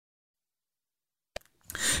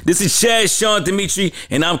This is Chad, Sean, Dimitri,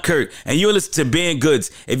 and I'm Kurt, and you're listening to Being Goods.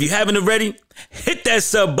 If you haven't already, hit that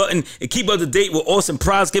sub button and keep up to date with awesome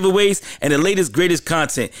prize giveaways and the latest, greatest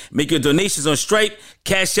content. Make your donations on Stripe,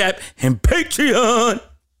 Cash App, and Patreon.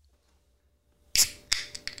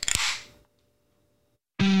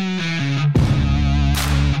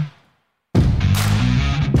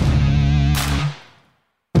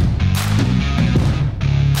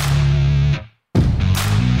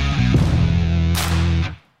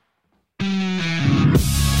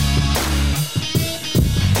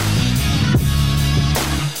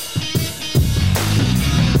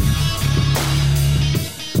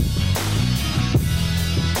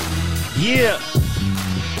 Yeah.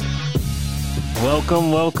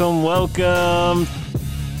 Welcome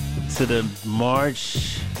to the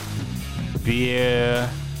March Beer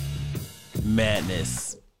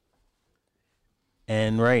Madness.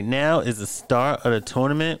 And right now is the start of the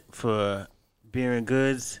tournament for Beer and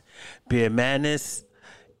Goods Beer Madness.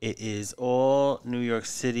 It is all New York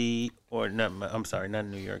City, or not, I'm sorry, not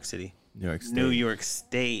New York City. New York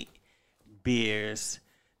State beers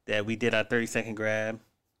that we did our 30-second grab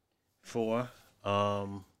for.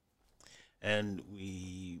 And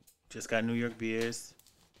we just got New York beers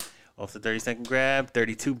off the 30-second grab,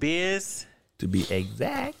 32 beers to be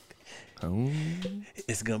exact.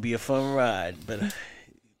 It's gonna be a fun ride. But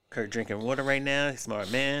Kurt drinking water right now.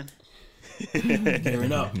 Smart man.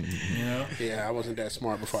 Gearing up, you know. Yeah, I wasn't that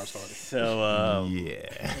smart before I started. So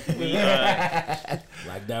yeah,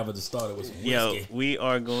 like that was the start with some whiskey. Yo, we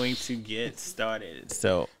are going to get started.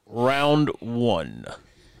 So round one.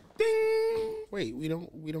 Ding. Wait, we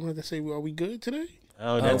don't have to say are we good today?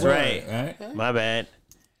 Oh, that's right. My bad.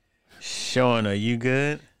 Sean, are you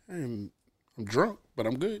good? I'm drunk, but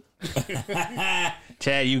I'm good.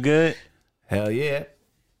 Chad, you good? Hell yeah.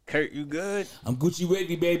 Kurt, you good? I'm Gucci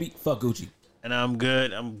ready, baby. Fuck Gucci. And I'm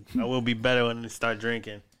good. I will be better when I start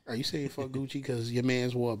drinking. Are you saying fuck Gucci because your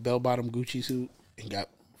man's wore a bell-bottom Gucci suit and got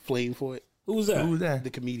flamed for it? Who's that? Who's that?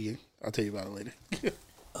 The comedian. I'll tell you about it later.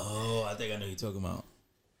 Oh, I think I know who you're talking about.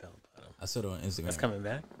 I saw it on Instagram. That's coming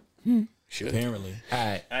back. Should. Apparently.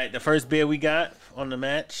 All right. The first beer we got on the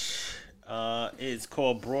match is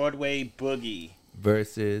called Broadway Boogie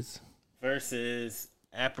versus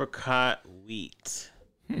Apricot Wheat.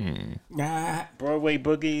 Nah. Broadway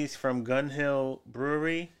Boogie's from Gun Hill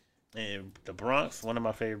Brewery in the Bronx, one of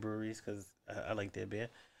my favorite breweries because I like their beer.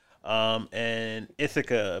 And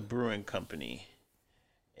Ithaca Brewing Company.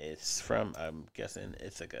 It's from, I'm guessing,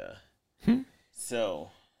 Ithaca.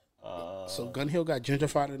 So Gun Hill got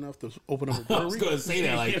gentrified enough to open up a brewery? I was going to say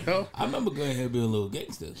that. Like, you know? I remember Gun Hill being a little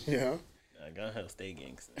gangster. Yeah. Gun Hill stay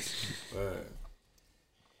gangster.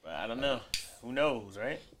 But I don't know. Who knows,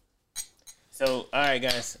 right? So, all right,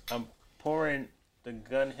 guys. I'm pouring the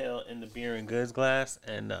Gun Hill in the Beer and Goods glass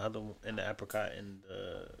and the other in the apricot in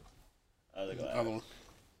the other glass. Other one.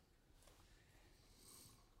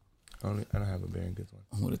 I don't have a Beer and Goods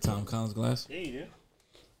one. With a Tom Collins glass? Yeah, you do.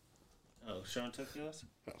 Oh, Sean took yours?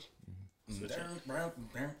 Yeah,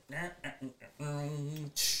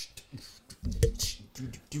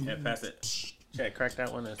 pass it. Chad, crack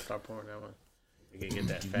that one and start pouring that one. We can get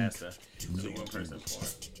that faster. So one person pour.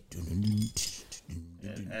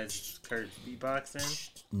 And as Kurt's beatboxing,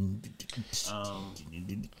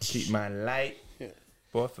 Keep my light.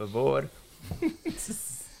 Por favor.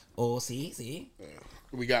 Oh, see.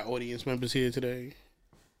 We got audience members here today.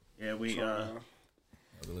 Yeah, we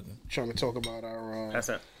trying to talk about our. Pass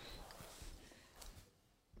that.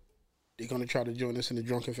 They're gonna try to join us in the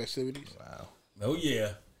drunken festivities. Wow. Oh,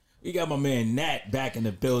 yeah. We got my man Nat back in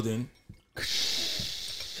the building.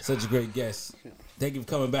 Such a great guest. Thank you for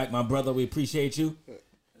coming back, my brother. We appreciate you.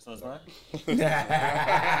 This one's mine?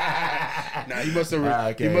 Nah, you must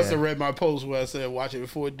have read my post where I said watch it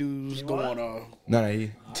before dudes go on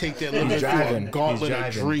take their limit for a gauntlet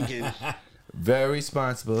of drinking. Very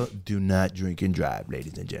responsible. Do not drink and drive,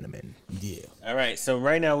 ladies and gentlemen. Yeah. All right, so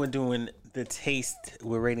right now we're doing the taste.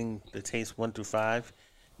 We're rating the taste 1 through 5,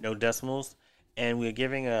 no decimals, and we're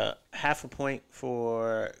giving a half a point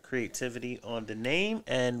for creativity on the name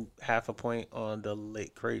and half a point on the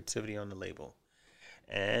creativity on the label.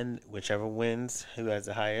 And whichever wins, who has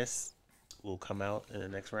the highest, will come out in the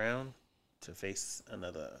next round to face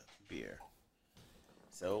another beer.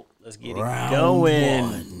 So let's get it going.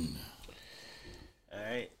 One. All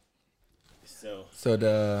right. So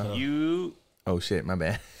the you. Oh shit, my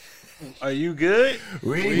bad. Are you good?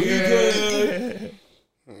 We good.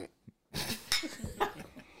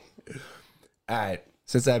 All right.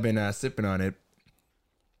 Since I've been sipping on it,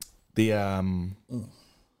 the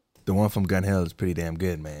one from Gun Hill is pretty damn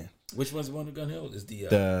good, man. Which one's one of Gun Hill? Is the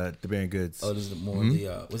Beer and Goods. Oh, this is the more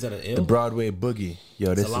the was that an ale? The Broadway Boogie.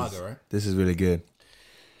 Yo, this is lager, right? This is really good.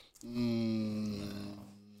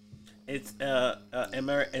 It's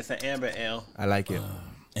it's an amber ale. I like it.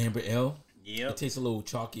 Amber ale. Yep. It tastes a little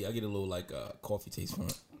chalky. I get a little like coffee taste from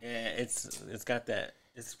it. Yeah, it's got that.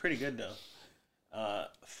 It's pretty good though.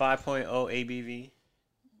 5.0 ABV.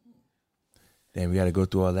 Damn, we got to go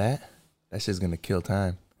through all that. That shit's gonna kill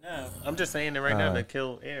time. No, I'm just saying it right now to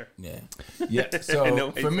kill air. Yeah. Yeah. So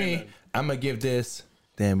No, for me, it's I'm gonna give this.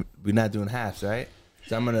 Damn, we're not doing halves, right?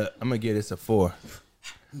 So I'm gonna give this a 4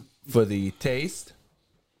 for the taste.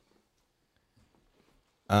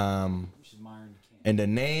 And the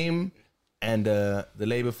name and the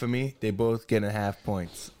label for me, they both get a half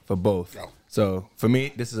points for both. Oh. So for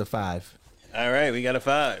me, this is a 5. All right, we got a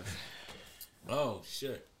 5. Oh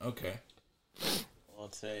shit. Okay.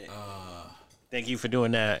 I'll say. Thank you for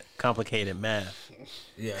doing that complicated math.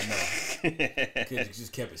 Yeah, I know. Cause you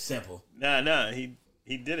just kept it simple. Nah, he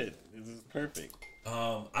did it. This is perfect.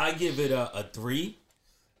 I give it a 3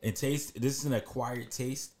 in taste. This is an acquired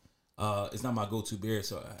taste. It's not my go-to beer,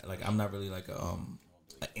 so like I'm not really like an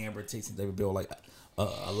amber tasting flavor beer, like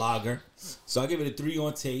a lager. So I give it a 3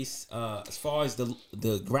 on taste. As far as the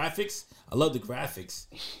graphics, I love the graphics,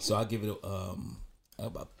 so I give it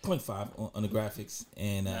about 0.5 on the graphics.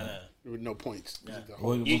 And With no points. Yeah.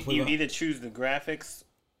 You either choose the graphics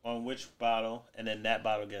on which bottle, and then that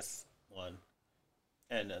bottle gets 1,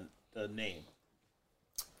 and then the name.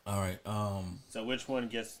 All right. So which one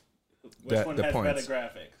has the better points.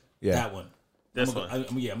 graphics? Yeah. That one. This one. I'm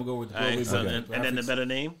gonna go with the All right, Broadway so Boogie and then the graphics. better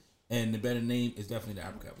name. And the better name is definitely the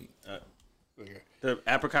apricot wheat. Okay. The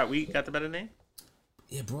apricot wheat got the better name.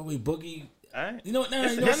 Yeah, Broadway Boogie. All right. You know what? No,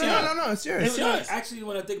 It's- you know what? No, it's yours. It's yours. Actually,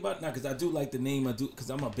 when I think about it now, because I do like the name, I do because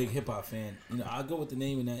I'm a big hip hop fan. You know, I'll go with the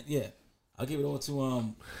name and that. Yeah, I'll give it all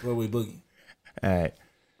to Broadway Boogie. All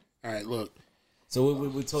right. Look. So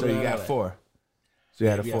we told So you got 4. So you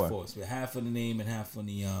had a 4. 4. So half on the name and half on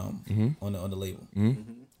the on the label.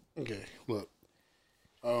 Okay. Look.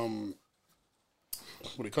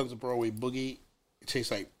 When it comes to Broadway Boogie, it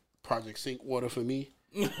tastes like Project Sink water for me.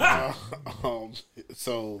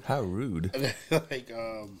 So How rude. like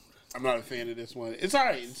I'm not a fan of this one. It's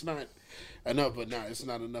alright. It's not enough, but it's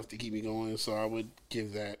not enough to keep me going. So I would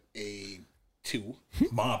give that a 2.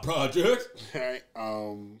 My project. Alright.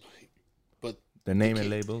 But The name and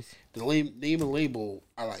labels. the name and label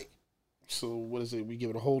I like. So what is it? We give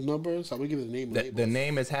it a whole number. So we give it the name and label. The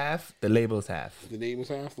name is half. The label's half. The name is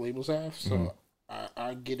half. The label's half. So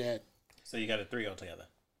I get at So you got a 3 altogether.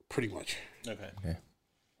 pretty much. Okay.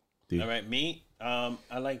 Dude. All right, me. I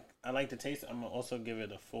like the taste. I'm gonna also give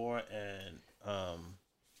it a 4, and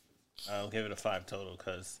I'll give it a 5 total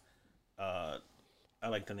because I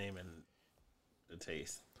like the name and the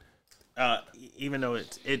taste. Even though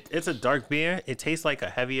it's a dark beer, it tastes like a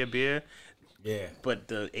heavier beer, Yeah, but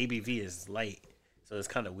the ABV is light, so it's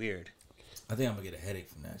kind of weird. I think I'm gonna get a headache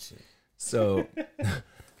from that shit. So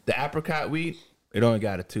the apricot wheat, it only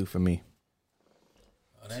got a 2 for me.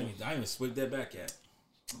 Oh, that means I even swigged that back at.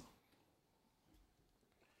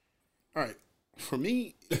 All right. For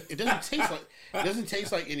me, it doesn't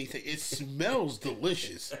taste like anything. It smells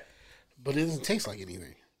delicious, but it doesn't taste like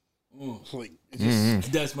anything. Like it just,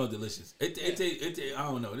 It does smell delicious. It I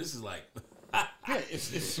don't know. This is like it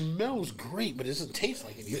smells great, but it doesn't taste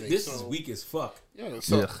like anything. this is weak as fuck. Yeah,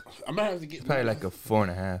 so Ugh. I'm gonna have to get Probably like a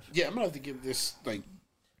 4.5. Yeah, I'm gonna have to give this like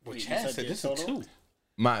what Wait, you Chad said said. your This is a total? 2.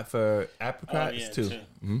 My for apricot it's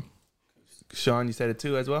 2. Sean, you said a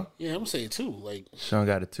 2 as well. Yeah, I'm gonna say a 2. Like Sean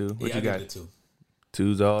got a 2. What Yeah, you I got? give it a 2.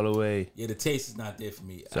 2's all the way. Yeah, the taste is not there for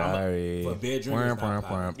me. Sorry. For a beer drink, it's not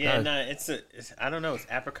popping. Yeah, no, it's I don't know. It's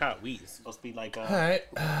apricot wheat. It's supposed to be like All right.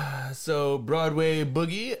 So Broadway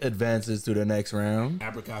Boogie advances to the next round.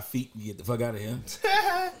 Apricot feet, you get the fuck out of here.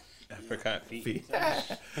 apricot feet.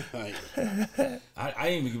 like I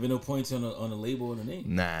ain't even giving no points on the label or the name.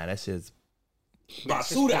 Nah, that shit's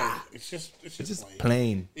Basura. it's just plain.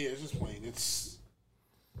 plain. Yeah, it's just plain. It's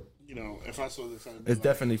if I saw this, I'd be It's like,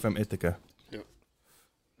 definitely from Ithaca. Yep.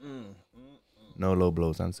 No low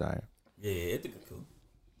blows. I'm sorry. Yeah, Ithaca cool.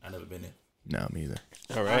 I never been there. No, me either.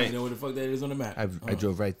 All I don't even know where the fuck that is on the map. I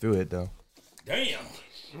drove right through it though. Damn.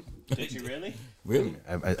 Did you really? Really?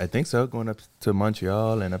 I think so. Going up to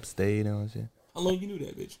Montreal and upstate and all that shit. How long you knew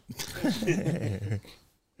that, bitch?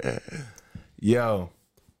 Yo,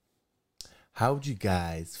 how would you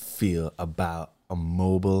guys feel about a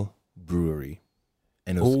mobile brewery?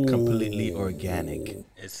 And it was completely organic.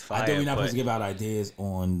 It's fire. I think we're not but supposed to give out ideas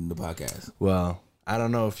on the podcast. Well, I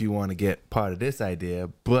don't know if you want to get part of this idea,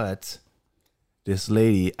 but this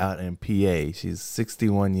lady out in PA. She's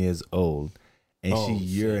 61 years old, and Oh, she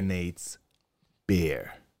shit. urinates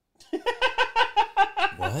beer.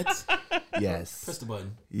 What? Yes. Press the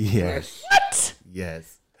button. Yes. What?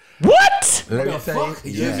 Yes. What? Let me the tell fuck?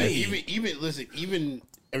 you. You Yes. mean- Even listen, even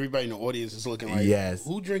everybody in the audience is looking like, Yes.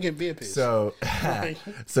 who drinking beer piss? So,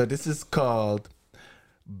 so this is called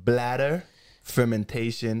bladder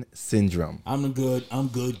fermentation syndrome, I'm good. I'm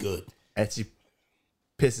good. and she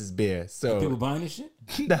pisses beer. People So buying this shit?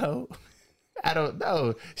 no, I don't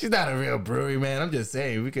know. She's not a real brewery, man. I'm just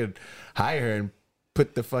saying we could hire her and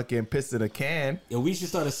put the fucking piss in a can. Yo, we should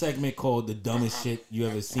start a segment called "The Dumbest Shit You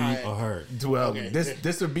Ever Seen or Heard." Well, Okay.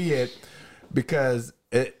 this would be it because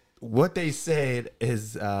what they said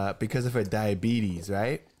is because of her diabetes,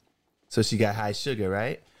 right? So she got high sugar,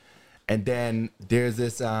 right? And then there's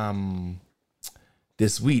this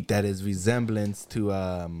wheat that is resemblance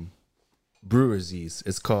to brewer's yeast.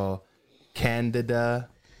 It's called Candida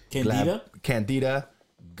Candida?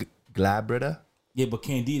 glabrata. Yeah, but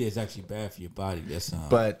Candida is actually bad for your body. That's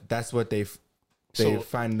But that's what they So-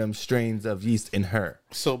 find them strains of yeast in her.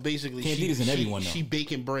 So basically, Candida's in everyone, though. she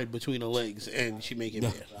baking bread between her legs and she making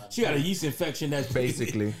beer. she got a yeast infection. That's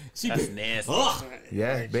Basically. she That's been- nasty. Ugh.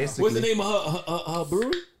 Yeah, basically. What's the name of her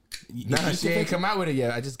brewery? Nah, Yeast she ain't infection? come out with it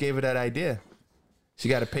yet. I just gave her that idea. She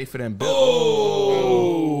got to pay for them bills.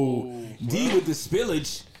 Oh, D with the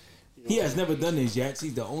spillage. He has never done this yet.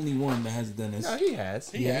 He's the only one that hasn't done this. No, he has.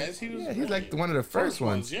 He has. He was. Yeah, he's like one of the first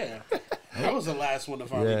ones. Yeah, I was the last one to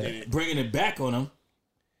finally Yeah. did it. Bringing it back on him.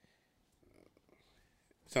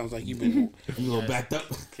 Sounds like you've been. A little backed up.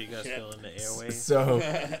 Can you guys feel in the airways?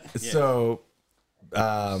 So,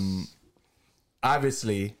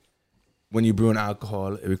 obviously, when you brew an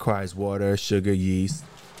alcohol, it requires water, sugar, yeast,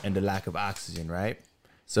 and the lack of oxygen, right?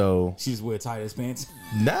 So, She just wear tight ass pants.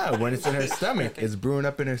 no, when it's in her stomach, it's brewing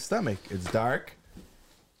up in her stomach. It's dark.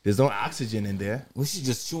 There's no oxygen in there. Was she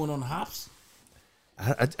just chewing on hops?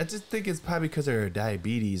 I just think it's probably because of her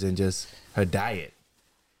diabetes and just her diet.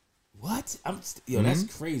 What? Yo,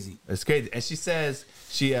 that's crazy. It's crazy. And she says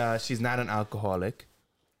she's not an alcoholic.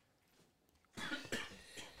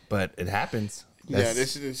 But it happens. Yeah,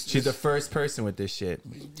 That's- she's the first person with this shit.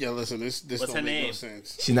 Yeah, listen, this What's don't her make no name?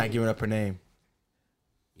 sense. She's not giving up her name.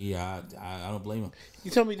 Yeah, I don't blame her. You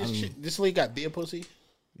tell me this lady got beer pussy?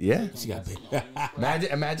 Yeah. She got big.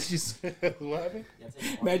 Imagine she's What happened?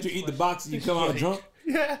 Imagine you eat the box and you come out drunk.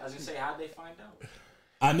 yeah. I was gonna say, how'd they find out?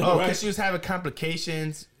 I know, Oh, right? because she was having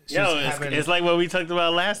complications. She Yo, was it's like what we talked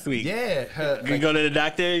about last week. yeah. Her, You go to the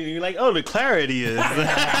doctor and you're like, oh, the clarity is.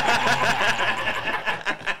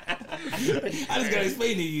 I just gotta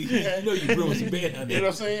explain to you. You know you brewing some beer down You know what there.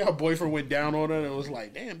 I'm saying? Her boyfriend went down on her and it was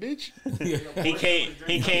like, damn, bitch.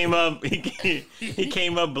 he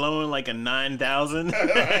came up blowing like a 9,000. He's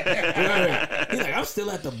like, I'm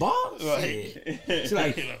still at the bar. Shit. She's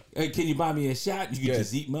like, hey, can you buy me a shot? You can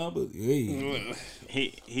just eat my book.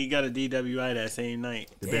 Hey, he got a DWI that same night.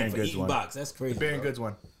 the damn, Baron for Goods eating one. box. That's crazy. Baron bro. Goods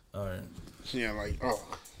one. All right. Yeah, like, oh.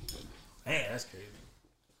 Man, that's crazy.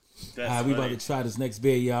 That's All right, we about funny. to try this next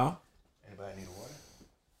beer, y'all. Anybody need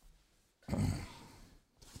water?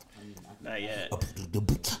 Not yet.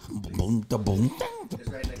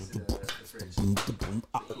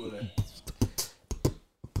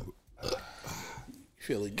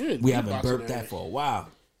 Feeling good. We haven't Beatboxing burped there. that for a while.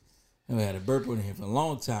 And we had a burp in here for a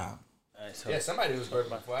long time. All right, so Yeah, somebody was burping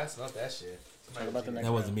before. I smelled that shit. talk about the next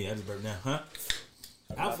That wasn't round. me. I just burped now, huh?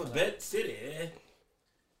 Alphabet City.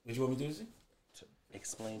 What you want me to do? This?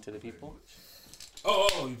 Explain to the people.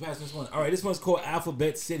 Oh, you passed this one. All right, this one's called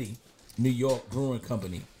Alphabet City, New York Brewing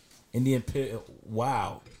Company, in the Imperial.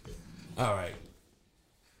 Wow. All right.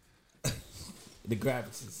 The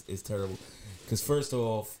graphics is terrible. Because first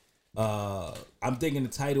off, I'm thinking the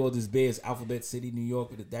title of this beer is Alphabet City, New York.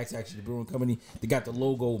 But that's actually the brewing company. They got the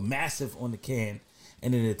logo massive on the can,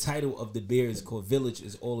 and then the title of the beer is called Village.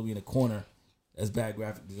 Is all the way in the corner. That's bad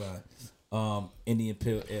graphic design. In the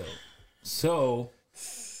Imperial Ale. So,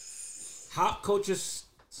 hop culture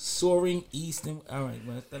soaring east and all right.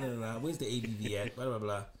 Well, blah, blah, blah. Where's the ABV at? Blah blah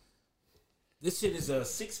blah. This shit is a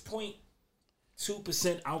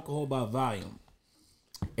 6.2% alcohol by volume,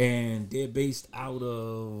 and they're based out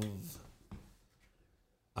of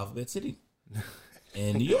Alphabet City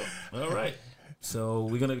in New York. All right, so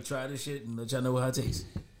we're gonna try this shit and let y'all know how it tastes.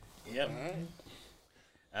 Yep.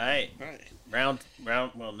 All right. Round.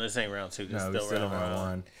 Well, this ain't round two. This No, is we're still still round on one.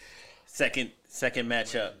 one. Second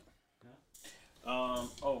matchup.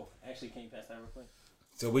 Oh, actually, can you pass that real quick?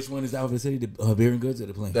 So which one is Alphabet City? The Beer and Goods or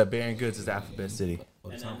the Plain? The Baron Goods is Alphabet City.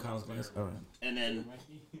 Or the Tom Collins glass? All right. And then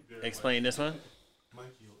explain this one.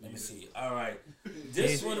 Let me see. All right.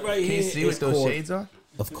 This one right Can here you see is what those called, shades are?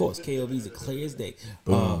 of course, KLVs are clear as day.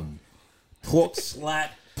 Boom. Pork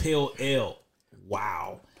Slap Pale Ale.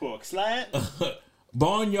 Wow. Pork slat.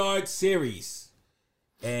 Barnyard Series.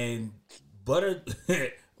 And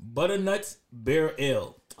Butternuts Bear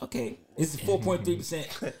Ale. Okay. This is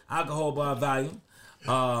 4.3% alcohol by volume.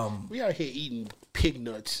 We out here eating pig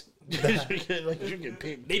nuts. Like drinking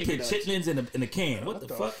They put nuts. chitlins in a can. What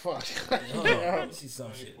the fuck? Fuck. Oh, let me see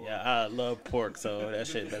some shit. Yeah, I love pork, so that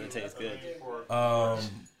shit better taste good.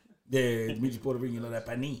 Yeah, Dimitri Puerto Rican, you know that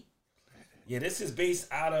panini. Yeah, this is based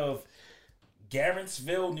out of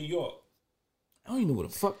Garrettsville, New York. I don't even know where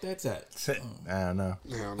the fuck that's at. I don't know.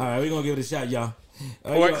 All right, we're gonna give it a shot, y'all.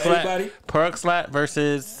 Everybody, Pork slat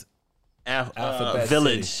versus Alphabet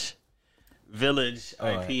Village. Village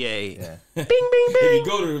IPA. Yeah. Bing, bing, if bing. you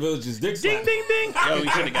go to the village's dick Ding, slap. ding, ding. Yo, we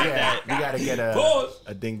should have got that. We gotta get Pause.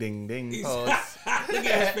 a ding ding ding. Pause. Look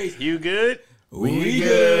at his face. You good? We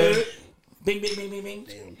good. Bing, bing, bing, bing, bing.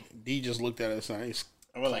 Damn. D just looked at us and he's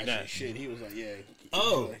I went like that. shit. He was like, yeah.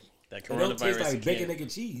 Oh, That it don't taste coronavirus. like bacon, Can't. egg,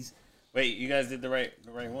 and cheese. Wait, you guys did the right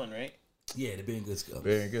one, right? Yeah, the being good stuff.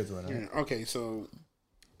 Very good one. Huh? Yeah, okay, so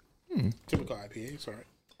typical IPA. It's all right.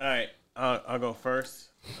 All right, I'll go first.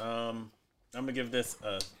 I'm gonna give this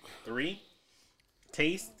a 3.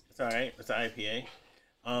 Taste, it's all right. It's an IPA.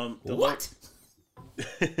 What?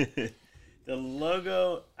 The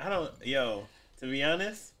logo, to be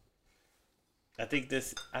honest, I think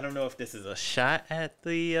this, I don't know if this is a shot at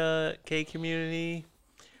the gay community,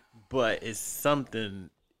 but it's something,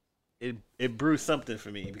 it brews something for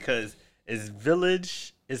me because it's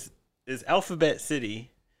Village, it's Alphabet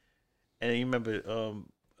City, and you remember,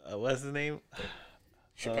 what's his name?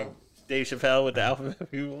 Chappelle. Dave Chappelle with the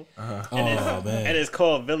Alphabet people. Oh, man. And it's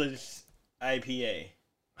called Village IPA.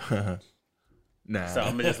 Nah. So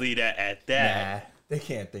I'm gonna just leave that at that. Nah. They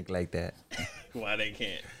can't think like that. Why they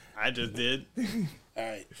can't? I just did. All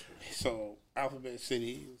right, so Alphabet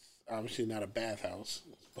City is obviously not a bathhouse,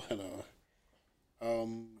 but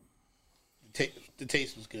the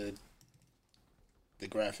taste was good. The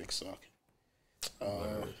graphics suck.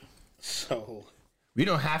 So We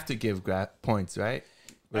don't have to give points, right?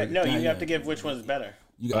 No, you Yeah. have to give which one's better.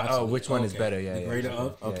 You got which one is better? Yeah, the yeah. greater yeah.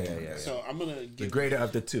 of? Okay. Yeah, yeah. so I'm gonna The give greater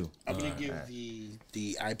of the two. I'm gonna give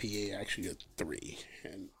the IPA actually a 3,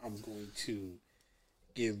 and I'm going to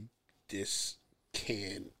give this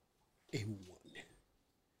can a 1.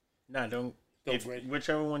 Nah, don't. Don't If, rate.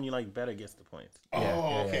 whichever one you like better gets the points. Oh,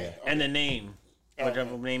 yeah, okay. And the name.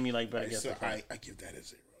 Whichever Okay. name you like better gets So the points. I give that a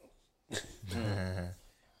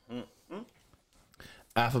 0.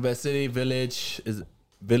 Alphabet City Village is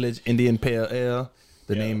Village Indian Pale Ale.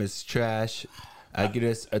 The name is trash. I give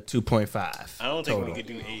this a 2.5. I don't think total. we could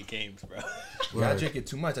do 8 games, bro. Y'all drink it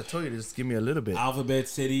too much. I told you to just give me a little bit. Alphabet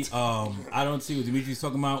City. I don't see what Dimitri's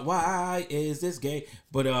talking about. Why is this gay?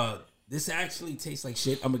 But this actually tastes like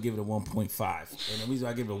shit. I'm gonna give it a 1.5. And the reason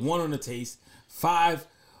I give it a 1 on the taste, 5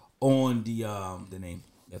 on the name.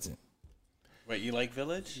 That's it. Wait, you like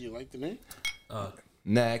Village? You like the name?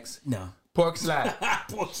 Next, No. pork slap.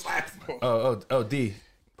 Pork slap. Oh, D.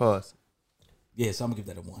 Pause. Yeah, so I'm gonna give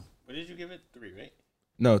that a 1. What did you give it? 3, right?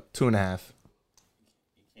 No, 2.5.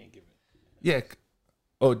 You can't give it. Yeah.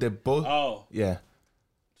 Oh, they're both. Oh, Yeah.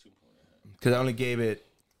 2.5. Because I only gave it.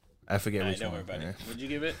 I forget All right, which don't one. worry about it. Would you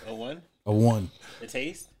give it a 1? A 1. The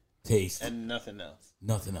taste Taste. and nothing else.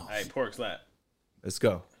 Nothing else. All right, pork slap. Let's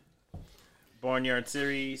go. Barnyard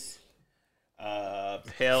Series.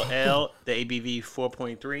 Pale Ale. The ABV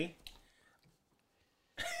 4.3.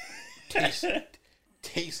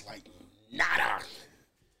 Tastes like nada.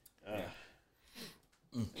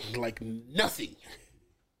 Like nothing.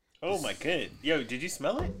 Oh my god. Yo, did you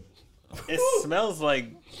smell it? It smells like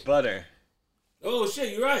butter. Oh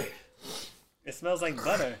shit, you're right. It smells like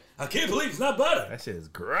butter. I can't believe it's not butter. That shit is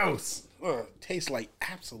gross. Tastes like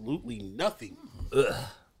absolutely nothing.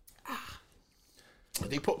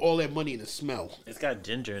 They put all that money in the smell. It's got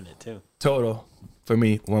ginger in it too. Total for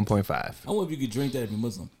me 1.5. I wonder if you could drink that if you're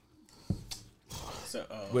Muslim. So,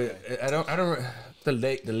 But I don't.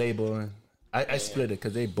 The label. I split it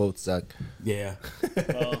because they both suck. Yeah.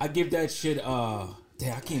 I give that shit. Damn,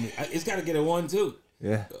 I can't. It's got to get a 1 too.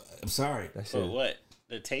 Yeah. I'm sorry. That but shit. what?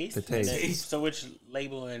 The taste? The taste. And then- so which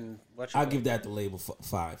label and what? I'll give that the label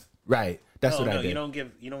 5. Right. That's what I did. You don't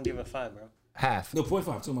give a 5, bro. Half. No,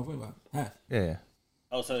 0.5. 2.5. Half. Yeah.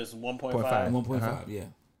 Oh, so it's 1.5. 0.5. 1.5. Yeah.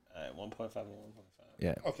 All right, 1.5 and 1.5.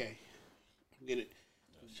 Yeah. Okay. I'm gonna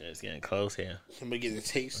Shit, it's getting close here. get a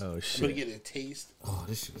taste. Oh, I'm shit. gonna get a taste. Oh,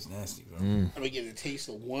 this shit was nasty, bro. I'm gonna get a taste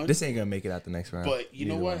of 1. This ain't gonna make it out the next round. But you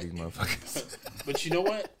know Neither one what? of these motherfuckers. But you know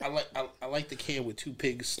what? I like the can with 2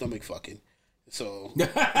 pigs stomach fucking. So,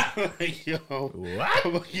 yo,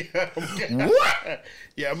 What? what? Yeah,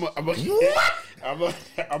 I'm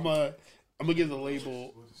gonna give the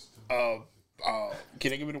label.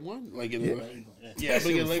 Can I give it a 1? Like, yeah, I'm gonna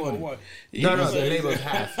give the label a 1. No, the label's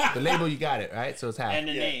half. The label, you got it, right? So it's half. And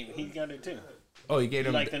the name, he got it too. Oh, you gave You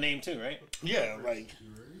him. like the name too, right? Yeah, like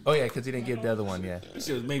Oh yeah, because he didn't give the other one. Yeah. This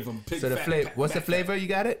shit was made from pig So the fat. flavor. What's the flavor you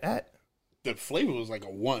got it at? the flavor was like a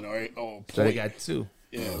 1 or a point. So they got 2.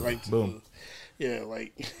 Yeah, right. Boom. Yeah,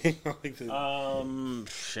 like, like the,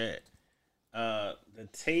 Shit. The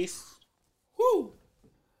taste. Woo!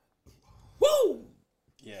 Woo!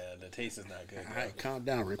 Yeah, the taste is not good. all right, calm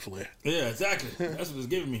down, Ric Flair. Yeah, exactly. That's what it's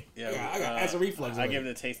giving me. Yeah, I got acid reflux. I give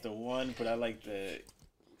the taste a 1, but I like the.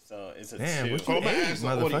 So it's a Damn, 2. what you Oh, man, ate, that's the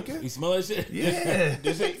motherfucker? You smell that shit? Yeah.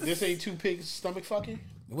 This ain't 2 pigs stomach fucking.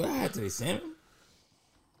 What I had today, salmon?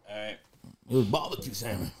 All right. It was barbecue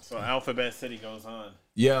salmon. So Alphabet City goes on.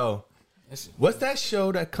 Yo, That shit- what's that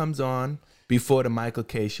show that comes on before the Michael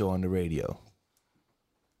K show on the radio?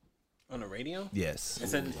 On the radio? Yes.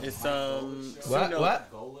 It's What? no,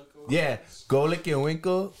 What? Yeah, Golick and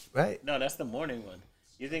Winkle, right? No, that's the morning one.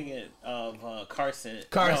 You're thinking of Carson.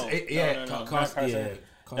 Carson, No, yeah. no, not Carson, Carson. yeah.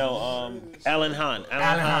 No, Alan Hahn.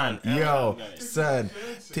 Alan Hahn. Yo, Got it. son,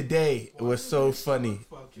 today it was so funny.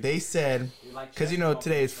 They said, because you know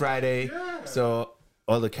today is Friday, so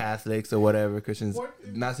all the Catholics or whatever Christians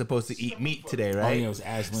not supposed to eat meat today, Oh, right? yeah, it was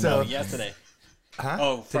Ash So- Wednesday. Yesterday. Huh?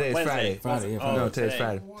 Oh, today's Wednesday. Friday. Friday, yeah, Oh, No, today's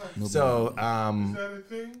today. Friday. So,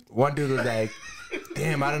 one dude was like,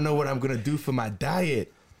 "Damn, I don't know what I'm gonna do for my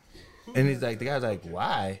diet," and he's like, the guy's like,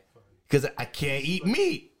 "Why?" Because I can't eat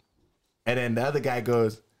meat. And then the other guy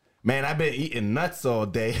goes, "Man, I've been eating nuts all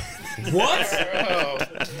day." What?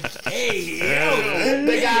 Hey, yo.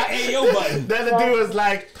 The guy, Hey, yo, button. the other dude was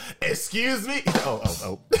like, "Excuse me."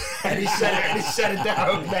 Oh. And he shut it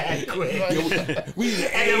down mad quick. We need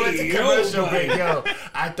an And it went to hey, yo, commercial button. break. Yo,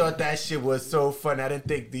 I thought that shit was so funny. I didn't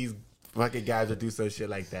think these fucking guys would do some shit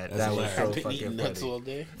like that. That was so I've been fucking eating nuts all funny.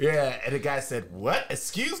 day. Yeah, and the guy said, "What?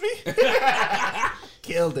 Excuse me?"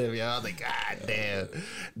 Killed him, yo. I was like, God damn.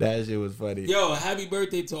 That shit was funny. Yo, happy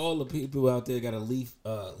birthday to all the people out there got a leap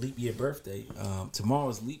year birthday.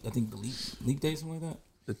 Tomorrow's leap, I think the leap day, something like that.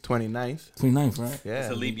 The 29th. 29th, right? Yeah.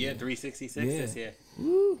 It's a leap year, 366 Yeah. this year.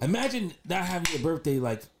 Imagine not having your birthday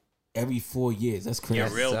like every 4 years. That's crazy. Your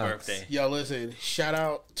real sucks. birthday. Yo, listen, shout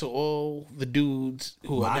out to all the dudes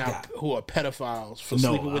who My are now guy. who are pedophiles for No,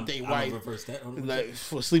 sleeping with their I'm wife. gonna reverse that. Like,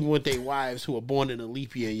 for sleeping with their wives who are born in a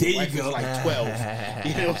leap year. Your There you wife go. is like 12.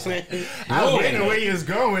 You know what I'm saying? I was waiting where you was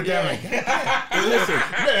going with that. Like, Hey, listen,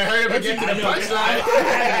 better hurry up and get to the punchline.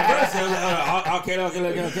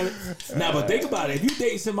 okay. Nah, but think about it. If you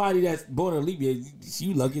date somebody that's born in a leap year,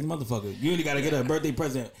 you lucky as a motherfucker. You only gotta get a birthday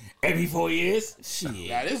present every 4 years. Shit.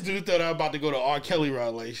 Nah, this dude thought I was about to go to R. Kelly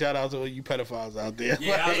route. Like, shout out to all you pedophiles out there.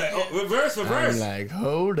 Yeah, I was like, oh, reverse. I'm like,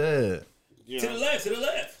 hold up. To the left.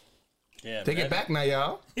 Yeah. Take it back now,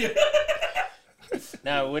 y'all.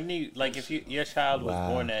 Now, wouldn't you like if your child was Wow.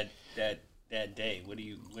 born that day? When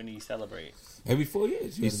do you celebrate? Every 4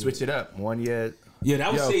 years. You switch it up. 1 year. Yeah,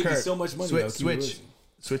 that would Yo, save you Kurt, so much money. though, keep it real.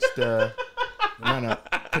 Switch the. No.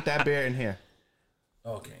 Put that beer in here.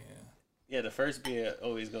 Okay, Yeah, the first beer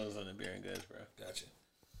always goes on the beer and goods, bro. gotcha.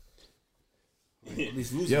 At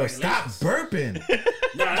least lose Yo, regulations. stop burping.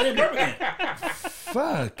 Nah, I didn't burp again.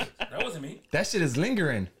 Fuck. That wasn't me. That shit is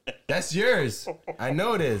lingering. That's yours. I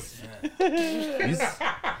know it is. You s-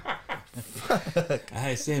 I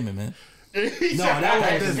had salmon, man. No, that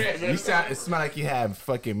that does- was you sound. It smell like you have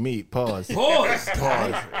fucking meat. Pause. pause.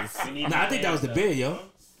 Pause. You need Nah, I think that was the beer, yo.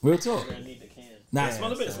 Real talk. I need the can. Nah,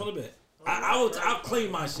 smell a bit. I'll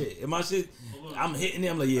claim my shit. If my shit, I'm hitting it.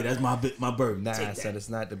 I'm like, yeah, that's my bird. Nah, Take son, that. it's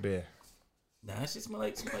not the beer. Nah, that shit smell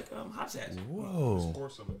like hot sauce. Whoa. Pour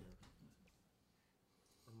some in here.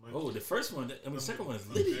 Oh, the first one. The second one is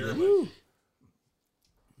litty.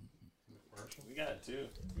 We got two.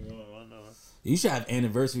 We only one though. You should have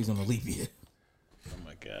anniversaries on the leap year. Oh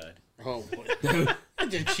my god. Oh, boy.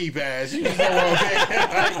 Just cheap ass. You just don't want to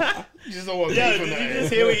pay. You just don't want to Yo, pay for did that. you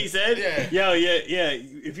just hear what he said? Yeah. Yeah.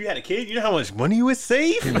 If you had a kid, you know how much money you would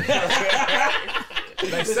save?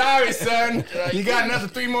 Like, sorry, son. You got another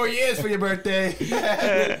 3 more years for your birthday.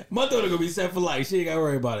 My daughter gonna be set for life. She ain't gotta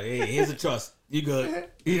worry about it. Hey, here's a trust. You good?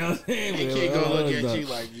 You know what I'm saying? They can't go look at you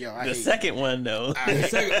like, yo, I The hate second one though. The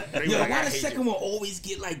second, yo, like, why I the hate second one always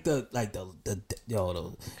get like the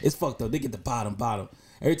it's fucked up. They get the bottom.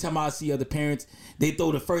 Every time I see other parents, they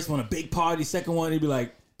throw the first one a big party. Second one, they be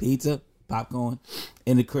like pizza, popcorn,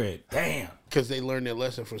 in the crib. Damn. Because they learned their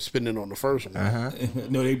lesson from spending on the first one.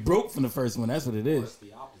 No, they broke from the first one. That's what it is. It's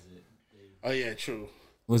the opposite. Oh yeah, true.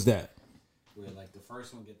 What's that? Where like the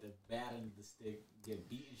first one get the bat end of the stick, get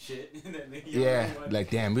beaten shit, and then they Yeah, like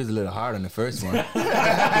damn, we was a little hard on the first one. We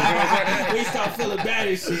start feeling bad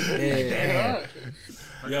and shit. Yeah.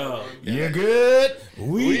 Yo, You're good.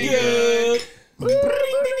 we good.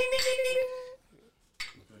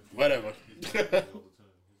 Whatever.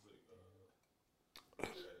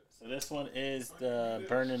 So this one is the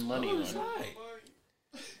burning money one. It's alright.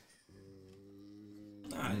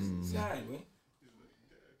 Nah, it's alright, man.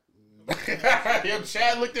 Yo,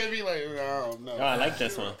 Chad looked at me like, oh no. Oh, I like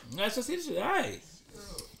this one. That's just it. Alright.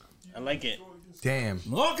 I like it. Damn.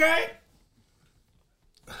 Okay.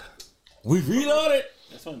 We reloaded.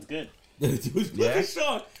 This one's good. Look at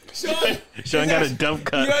Sean. Sean got a dump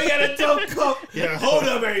cup. You know, he got a dump cup. Yeah. Hold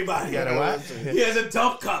up, everybody. You got a what? He has a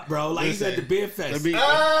dump cup, bro. Like he's at the beer fest. Let me,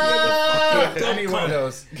 I need one of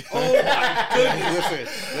those. Oh my goodness.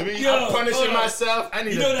 listen. Let me. Yo, I'm punishing hold on. myself. I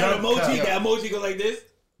need You know a that dump emoji? cup. That emoji go like this?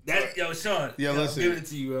 That yo, Sean. Yeah, I'll listen. give it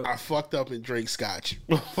to you, bro. I fucked up and drank scotch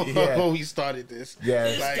Yeah. when we started this. Yeah.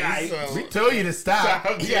 This guy- We told you to stop.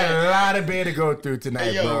 Stop, You got a lot of beer to go through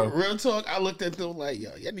tonight, Yo, bro. real talk. I looked at them like,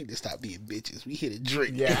 yo, y'all need to stop being bitches. We here to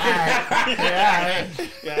drink. Yeah, all right. Yeah,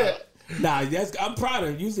 all right. Yeah. Nah, I'm proud of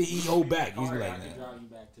him. Usually he hold back. He's I like, have to nah. drive you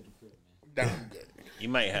back to the crib, man. Nah, I'm good. You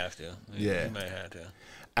might have to. Yeah. You might have to.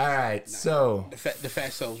 All right, so The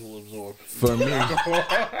fat cells will absorb. for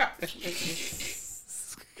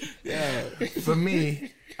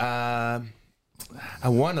me, I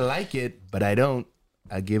want to like it, but I don't.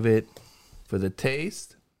 I give it, for the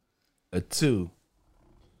taste, a 2.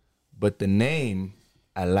 But the name,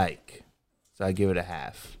 I like. So I give it a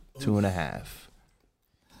half. 2.5.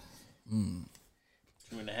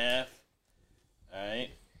 2.5. All right.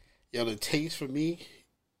 Yo, the taste for me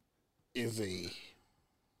is a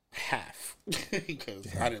half because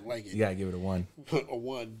I didn't like it. You gotta give it a 1. A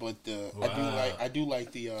 1, but I do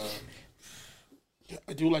like the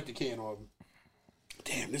can on.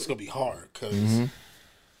 Damn, this is gonna be hard because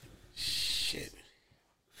shit.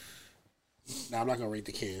 Nah, I'm not gonna rate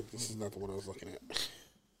the can. This is not the one I was looking at.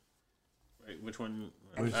 Right, which one?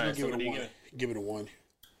 I'm just All gonna right, give so it what a do you 1. give it? Give it a 1.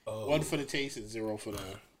 1 for the taste and 0 for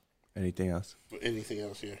Anything else? anything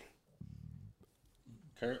else here.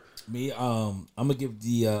 Kurt? Me, I'm gonna give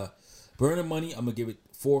the burning money. I'm gonna give it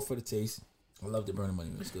 4 for the taste. I love the burning money.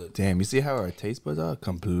 It's good. Damn, you see how our taste buds are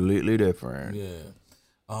completely different. Yeah.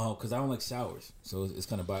 Because I don't like sours, so it's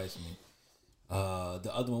kind of biased for me.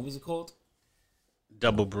 The other one, what's it called?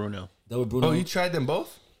 Double Bruno. Double Bruno. Oh, you tried them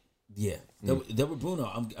both? Yeah, Double Bruno.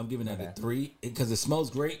 I'm giving that a 3 because it smells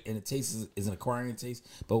great and the taste is an acquiring taste.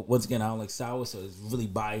 But once again, I don't like sour, so it's really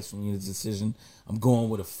biased from your decision. I'm going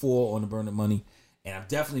with a 4 on the burning money, and I'm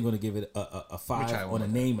definitely going to give it a 5 on the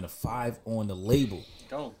name and a 5 on the label.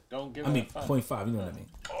 Don't give I it mean, a 5. 0.5. You know what I mean?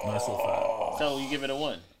 When I say 5. So you give it a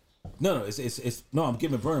 1. No, it's no. I'm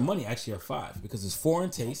giving burning money actually a 5 because it's 4 in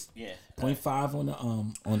taste. Yeah. 0.5 on the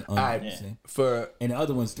on Alright, what's the name? for And the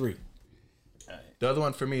other one's 3. the other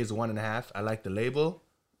one for me is 1.5. I like the label.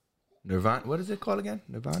 Nirvana. What is it called again?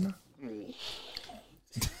 Nirvana.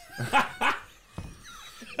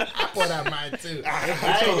 I put out mine too. I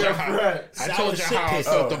told you how I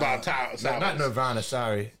felt about sours. Not Nirvana.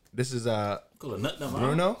 Sorry. This is Cool. Nothing.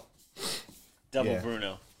 Bruno. Double Yeah.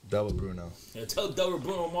 Bruno. Double Bruno. Yeah, tell Double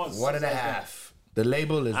Bruno Mars. 1.5. The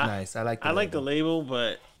label is nice. I like. I like the label,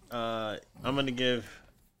 but I'm gonna give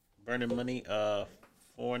Burning Money a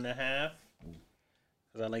 4.5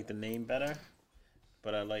 because I like the name better.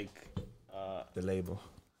 But I like the label.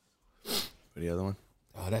 For the other one.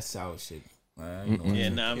 Oh, that's sour shit. I'm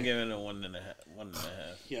I'm giving it a 1.5. 1.5.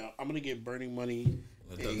 Yeah, I'm gonna give Burning Money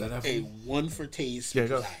that have a 1 for taste Yeah,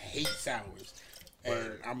 because go. I hate sours,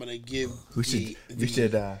 and I'm gonna give We should. We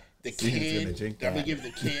should. the see who's can. gonna drink I'm gonna that. give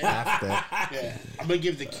the can. After. Yeah, I'm gonna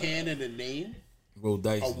give the can and the name roll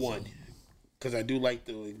dice. a 1 because I do like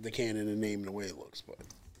the can and the name and the way it looks, but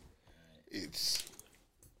it's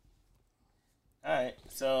All right,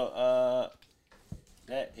 so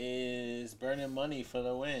that is Burning Money for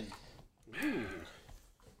the win.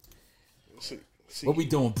 see, What we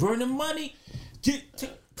doing? Burning money.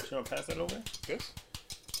 Sure, pass it over. this?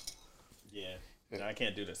 Yeah, no, I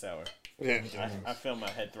can't do the sour. Yeah, I feel my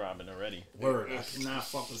head throbbing already. Word. I cannot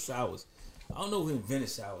fuck with sours. I don't know who invented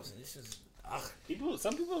sours. It's just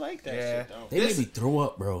Some people like that Yeah. shit though. they make me throw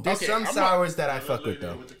up, bro. There's Okay, some I'm sours that I fuck with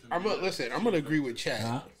though. I'm gonna agree with Chad.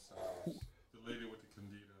 Huh? The lady with the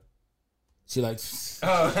candida. She like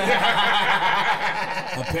Oh.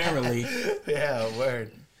 apparently. Yeah,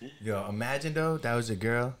 word. Yo, imagine though that was a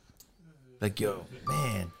girl. Like, yo,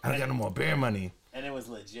 man, I don't got no more beer money. And it was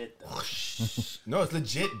legit though. No, it's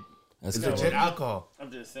legit. That's It's cool. legit alcohol.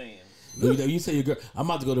 I'm just saying. You say your girl, I'm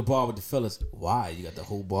about to go to the bar with the fellas. Why? You got the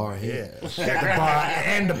whole bar here. Yeah. Got the bar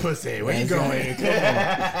and the pussy. Where you going? Come on.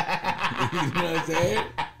 You know what I'm saying?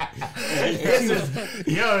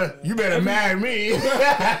 Yo, you better marry me.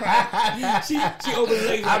 She opened her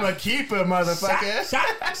legs. I'm a keeper, motherfucker.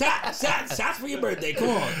 Shots for your birthday. Come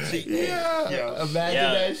on. Yeah. Imagine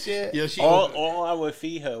Yeah. that shit. Yeah, she All I would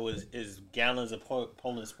feed her is gallons of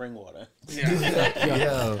Poland spring water.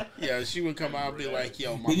 Yo. yeah, she would come out and be like,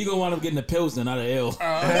 "Yo, Then my, you gonna wind up getting the Pilsner, not an ale.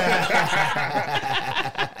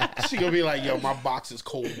 she gonna be like, yo, my box is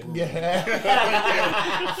cold brew."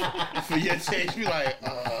 For your change, be like,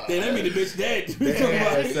 Damn, that mean the bitch dead.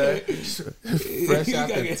 Fresh out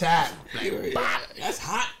the tap. That's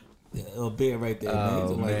hot. Yeah, little beer right there, man. Oh,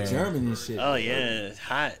 It's like man. German and shit. Oh yeah, it's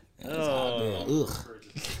hot. It's hot, man. Oh, Ugh.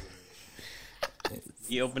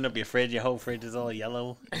 you open up your fridge, your whole fridge is all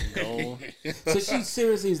yellow and gold. So she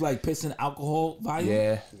seriously is like pissing alcohol volume?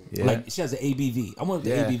 Yeah. Like she has an ABV. I wonder what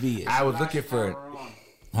the ABV is. I was looking for it.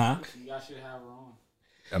 Huh? You guys should have her on.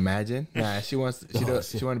 Imagine. Nah, she wants. She Oh, don't.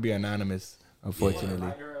 shit. She want to be anonymous. Unfortunately.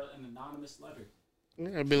 Write her an anonymous letter.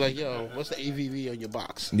 I'd be like, yo, what's the AVV on your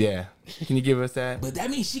box? Yeah. Can you give us that? But that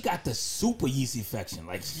means she got the super yeast infection.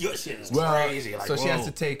 Like your shit is Well, crazy. Like, so she has whoa.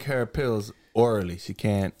 to take her pills orally. She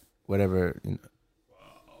can't. Whatever. You know,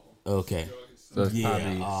 Okay. so it's Yeah.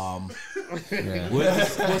 probably. Yeah.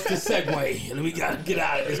 What's the segue? We gotta get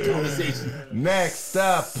out of this conversation. Next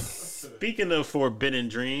up. Speaking of forbidden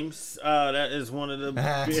dreams, that is one of the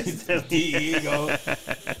beers that Here you go.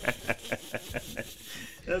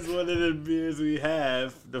 that's one of the beers we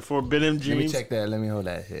have. The Forbidden Let me Dreams check that. Let me hold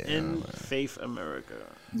that here. in Faith America.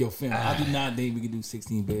 Yo, fam, I do not think we can do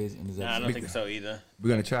 16 beers in this Nah, I episode. don't think so either. We're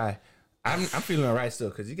gonna try. I'm feeling alright still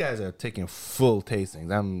because you guys are taking full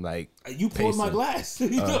tastings. I'm like You poured my pacing.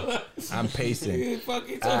 glass. I'm pacing. Fuck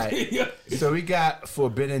it. All right. So we got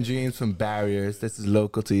Forbidden Dreams from Barriers. This is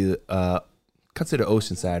local to consider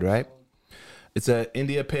Oceanside, right? It's a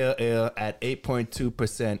India Pale Ale at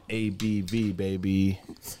 8.2% ABV, baby.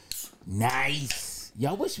 Nice. Yo,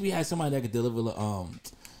 I wish we had somebody that could deliver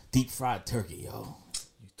deep fried turkey, yo.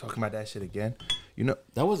 You talking about that shit again? You know?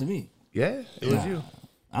 That wasn't me. Yeah, it was you.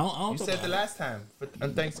 I don't You talk said about the it. last time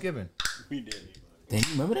on Thanksgiving. We did. Damn, you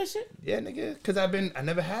remember that shit? Yeah, nigga, because I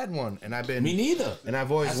never had one, and I've been Me neither. and I've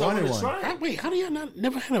always So I'm wanted gonna one. try it. Wait, how do you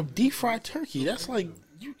never had a deep fried turkey? That's like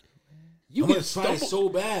you I'm can gonna try it stumble. so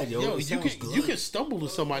bad, yo. Yo, It you sounds can good. you can stumble to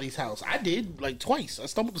somebody's house. I did like twice. I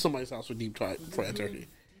stumbled to somebody's house with deep fried turkey.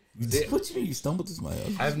 What you mean you stumbled to somebody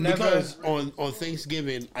else? I've never Because on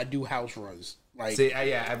Thanksgiving I do house runs. Like see.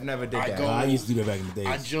 Yeah, I've never did I that. go- I used to do that back in the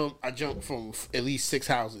I days. jump from at least 6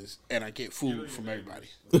 houses and I get food from everybody.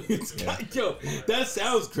 Yo, that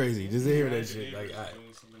sounds crazy. Just to hear that shit. Like, all right.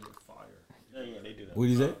 Doing something with fire. Oh, yeah, they do that. What do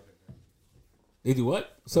you say? They do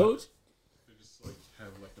what? Soj? They just like have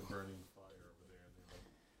like a burning fire over there and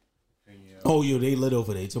they're like hanging out. Oh, yo, they lit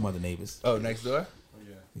over there. You talking about the neighbors? Oh, next door. Oh,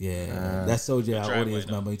 yeah. Yeah, that's Soja, our driveway, audience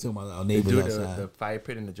though. member. You talking about our They neighbors do outside? the fire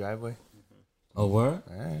pit in the driveway. Oh, word?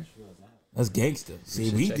 All right. That's gangster. See,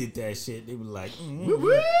 we check. did that shit. They were like,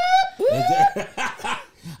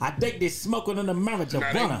 I think they smoking on the Nah,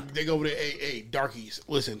 marijuana. they go over there, hey, darkies,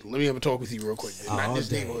 listen, let me have a talk with you real quick. Not in this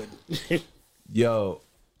damn. neighborhood. Yo,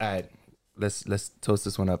 all right. Let's toast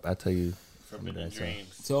this one up. I'll tell you. Forbidden Dreams.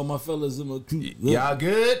 So all my fellas in my crew, Y'all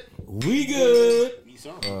good? we good.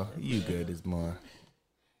 Oh, you good is more.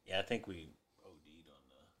 Yeah, I think we OD'd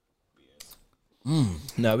on the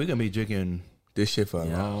beers. No, we're gonna be drinking this shit for a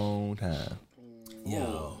long time.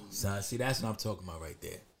 Yo, son, see, that's what I'm talking about right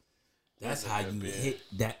there. That's how you hit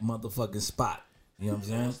that motherfucking spot. You know what I'm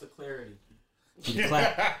saying? What's the clarity?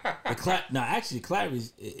 The clap. No, actually, clarity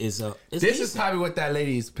is This is decent. probably what that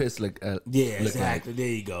lady's piss look. Yeah, look exactly. There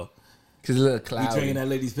you go. Cause it's a little You cloudy. drinking that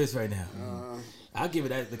lady's piss right now. I'll give it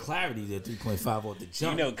that the clarity to 3.5 off the You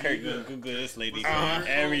jump. know Kurt gonna Google this lady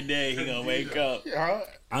every day. He gonna wake up.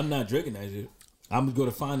 I'm not drinking that shit. I'm gonna go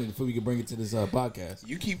to find it before we can bring it to this podcast.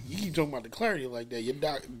 You keep talking about the clarity like that. Your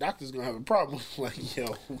doctor's gonna have a problem. Like,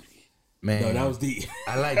 yo, Man, No, that was deep.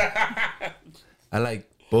 I like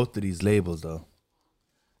both of these labels though.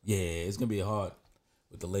 Yeah, it's gonna be hard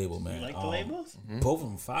with the label, man. You like the labels? Both of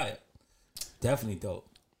them fire. Definitely dope.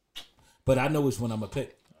 But I know which one I'm gonna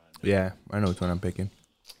pick. Yeah, I know which one I'm picking.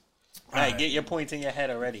 All right, get your points in your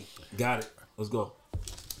head already. Got it. Let's go.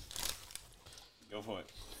 Go for it.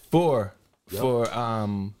 For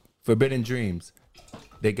Forbidden Dreams,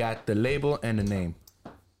 they got the label and the name.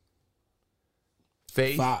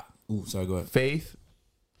 Faith. Five. Ooh, sorry. Go ahead. Faith.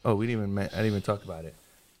 Oh, I didn't even talk about it.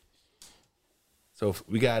 So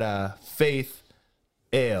we got Faith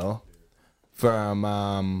Ale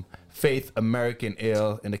from Faith American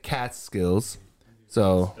Ale in the Catskills.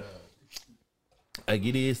 So I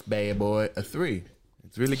give this bad boy a 3.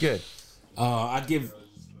 It's really good. I give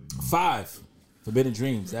 5 Forbidden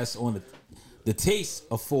Dreams. That's on the taste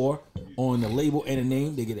of 4 on the label and the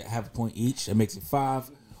name. They get a half a point each. That makes it 5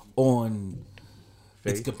 on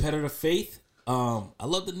its competitor Faith. I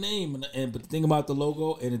love the name, but the thing about the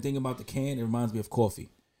logo and the thing about the can, it reminds me of coffee.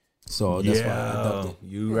 So that's why I dubbed it.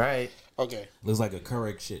 You right. Okay. Looks like a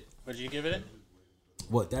Keurig shit. What'd you give it?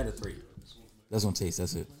 What? That a 3. That's on taste.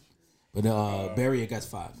 That's it. But Barry, it got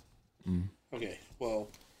 5. Okay. Well,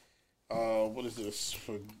 what is this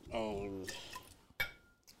for?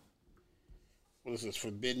 What is this?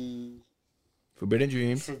 Forbidden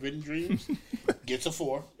Dreams. Forbidden Dreams gets a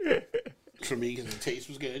 4 for me because the taste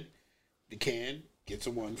was good. The can gets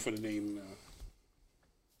a 1 for the name.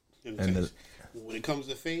 And the taste. When it comes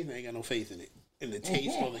to faith, I ain't got no faith in it. In the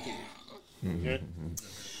taste or the can. Okay?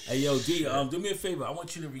 Hey yo, D, do me a favor. I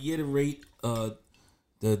want you to reiterate the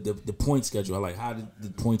point schedule. Like how did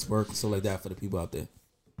the points work and stuff like that for the people out there,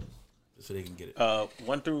 so they can get it.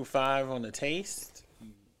 1 through 5 on the taste,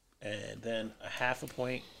 and then a half a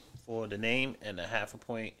point for the name and a half a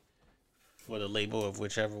point for the label of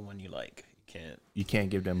whichever one you like. You can't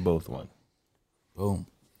give them both one. Boom.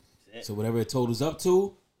 So whatever it totals up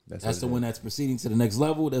to, that's the one that's proceeding to the next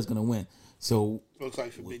level. That's gonna win. So looks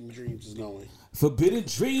like Forbidden Dreams is going. Forbidden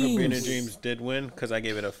Dreams. Forbidden Dreams did win because I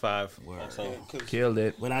gave it a 5. So Killed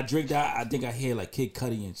it. When I drink that, I think I hear like Kid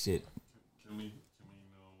Cudi and shit. Can we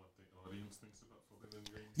know what the audience thinks about Forbidden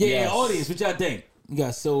Dreams? Yeah, audience, what y'all think? You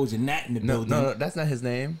got Soldier Nat in the building. No, that's not his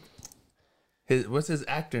name. What's his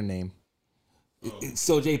actor name?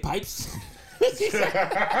 Soulja Pipes.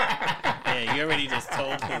 yeah, you already just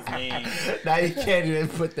told his name. Now you can't even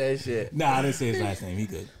put that shit. Nah, I didn't say his last name. He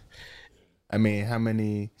good. I mean, how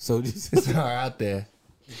many soldiers are out there?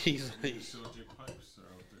 He's like, Soulja Pipes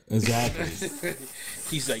are out there. Exactly.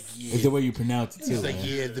 He's like, yeah. It's the way you pronounce it too. He's like, man.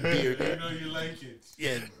 yeah, the beard. You know you like it.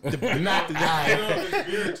 Yeah, not the You guy. know the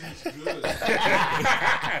beer tastes good.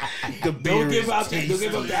 The Don't beard give up tastes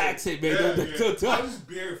the accent, man. How does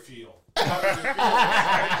beer feel?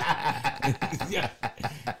 Yeah. Yeah,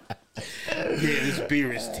 this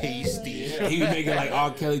beer is tasty. He was making like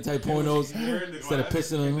R. Kelly type pornos Beer in the instead of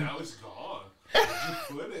glass, pissing on and him. now it's gone. Where'd you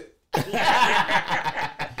put it?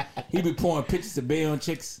 He be pouring pictures of Bayonne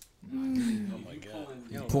chicks. Oh my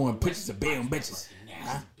god. Pouring pictures of Bayonne bitches.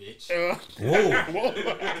 Bitch. Whoa.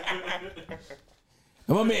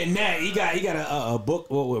 And my man Nat, he got a book.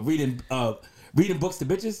 Reading books to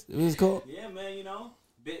bitches. What is it called? Yeah, man, you know.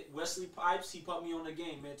 Wesley Pipes, he put me on the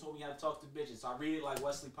game, man. Told me how to talk to bitches. So I read it like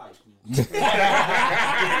Wesley Pipes, man.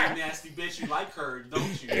 Yeah, you nasty bitch. You like her,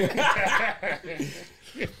 don't you?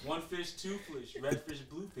 1 fish, 2 fish. Red fish,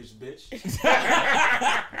 blue fish, bitch.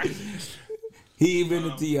 He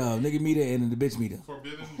invented the nigga meter and the bitch meter.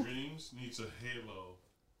 Forbidden Dreams needs a halo.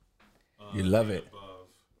 You love it. Above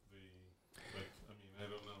the, like, I mean, I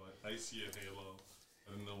don't know. I see a halo.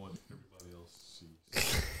 I don't know what everybody else sees.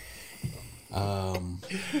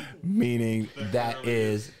 Meaning that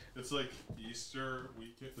is It's like Easter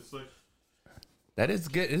weekend. It's like that is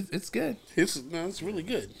good. It's good. It's really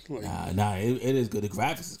good. Like, Nah, it is good. The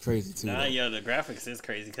graphics is crazy too. Nah, though. yo, the graphics is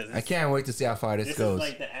crazy because I can't wait to see how far this this goes. is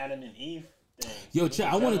like the Adam and Eve thing. Yo,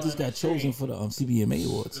 Chad, I wanted this guy chosen for the CBMA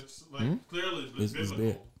awards. it's like clearly it's It's biblical.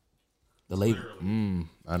 bad. The label. Clearly,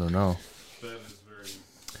 I don't know. that is very.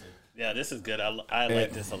 Yeah, this is good. I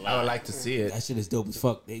like this a lot. I would like to see it. That shit is dope as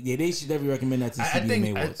fuck. They should definitely recommend that to the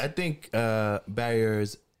CBMA awards. I think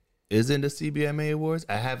Barriers is in the CBMA awards.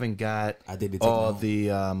 I haven't got I think they took all it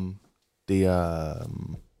home.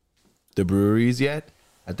 the breweries yet.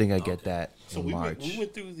 I think I get that so in we March.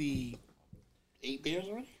 went through the 8 beers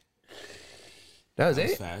already? That was That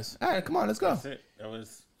was 8. fast. All right, come on, let's go. That's it. That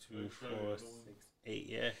was 2, 4, 6, 8.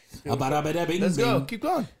 Yeah. How about that? Let's go. Keep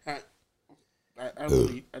going. I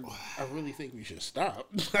really think we should stop.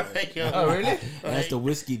 Like, Oh, really? That's the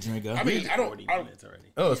whiskey drinker. I mean, I don't. 40 minutes already.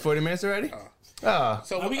 Oh, it's 40 minutes already. So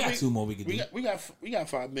we got I mean, 2 more we could do. we got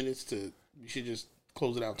 5 minutes to. We should just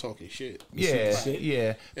close it out talking shit.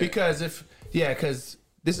 Yeah. Because because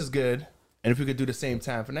this is good, and if we could do the same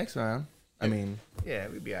time for next round, I mean, yeah,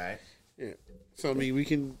 we'd be all right. Yeah. So I mean, we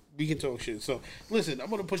can talk shit. So listen, I'm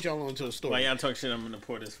gonna put y'all on to a story. While y'all talk shit, I'm gonna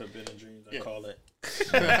pour this Forbidden Dreams. I call it.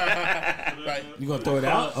 Right. You gonna throw it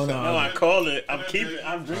out? Oh No, no. I call it. I'm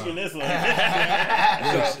drinking this one.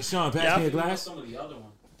 Sean, pass me a glass. Some of the other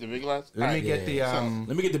one. The big glass. Let me get the Let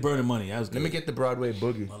me get the burning money. That was good. let me get the Broadway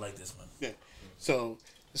boogie. I like this one. Yeah. So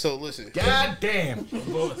listen. God damn.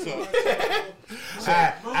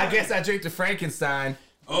 I guess I drink the Frankenstein.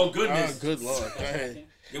 Oh, Oh, goodness. good lord. Go ahead.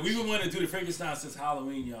 Yeah, we've been wanting to do the Frankenstein since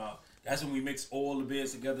Halloween, y'all. That's when we mix all the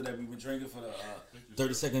beers together that we've been drinking for the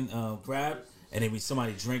 30-second grab, and then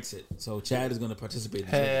somebody drinks it. So Chad is going to participate.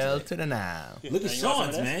 Hell to the now. Look at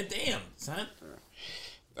Sean's, man. Damn, son.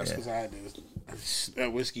 That's because I had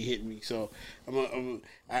that whiskey hit me. So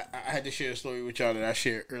I had to share a story with y'all that I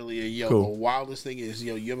shared earlier. Yo, Cool. the wildest thing is,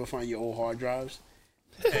 yo, you ever find your old hard drives?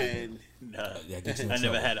 And Nah, Yeah, get you in I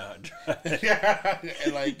never trouble. had a hard drive.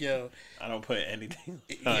 and like, yo, I don't put anything.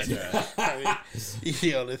 I mean,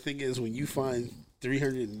 yo, the thing is, when you find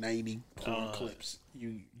 390 porn clips,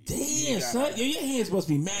 you Damn, son. Yo, your hands must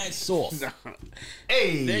be mad soft.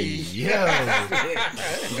 Hey, yo.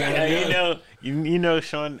 Yeah, you know,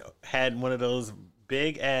 Sean had one of those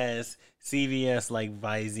big ass CVS like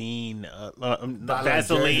Visine, Vaseline,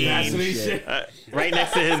 Vaseline shit. right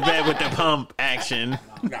next to his bed with the pump action.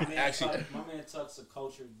 Nah, actually, My man Tuck's a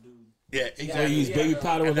cultured dude. yeah, So you exactly. use baby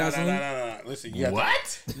powder with No. Vaseline? Listen, you have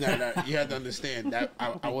What? No, you have to understand that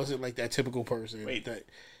I wasn't like that typical person. Wait. That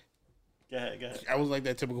Go ahead. I was like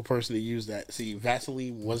that typical person to use that. See,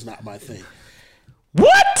 Vaseline was not my thing.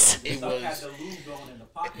 What? It Tuck had was the lube going in the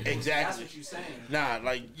pocket. Exactly. That's what you saying. nah,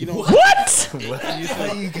 like you know. What? What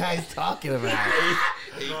are you guys talking about?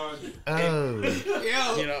 Oh.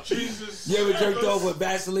 You know. Jesus. You ever jerked off with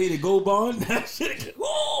Vaseline and Gold Bond? That shit.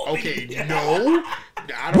 Whoa, Okay, nigga. no.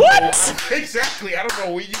 I don't know. Exactly. I don't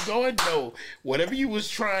know where you going. No. Whatever you was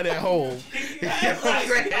trying at home. You know what I'm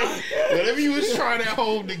saying? Whatever you was trying at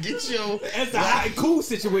home to get your. That's the hot and cool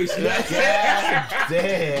situation. God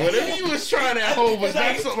damn. Whatever you was trying at home was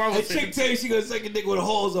not something I A was chick thinking. tell you she gonna suck a dick with a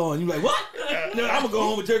hose on. You like, what? No, I'm gonna go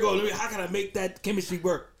home and jerk off. How can I make that chemistry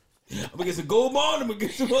work? I'm gonna get some Gold Bond. I'm gonna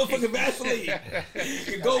get some motherfucking Vaseline.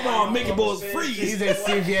 Get Gold Bond, making balls freeze. He's at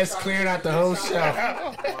CVS clearing out the whole shelf.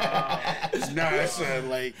 Nah, it's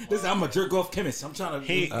like. Listen, I'm a jerk off chemist. I'm trying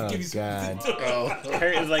to Oh, give you some. God. Oh.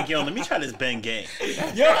 Kurt is like, yo, let me try this Ben Gay.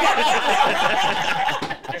 Yo.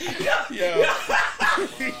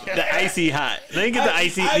 The icy hot. Let me get the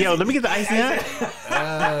icy. Yo, let me get the icy hot.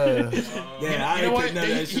 Yeah, I You know ain't what? putting none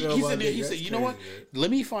of that shit on He my said, dick. he That's said, you know what? crazy,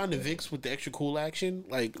 Let me find the Vicks with the extra cool action.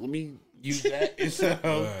 Like, let me use that instead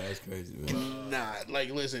man. of. Alright, that's crazy, man. Nah, like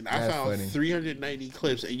listen, I That's found funny. 390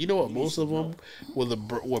 clips, and you know what? Most of them were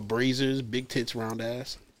Brazers, big tits, round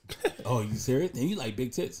ass. Oh, you serious? And you like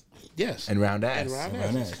big tits? Yes, And round ass. And round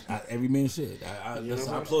Right now, every man should.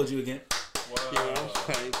 Listen, I applaud you again. You know,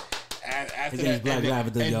 like, after His name's that, Black and,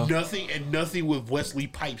 Lavender, y'all. nothing with Wesley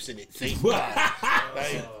Pipes in it. Thank God.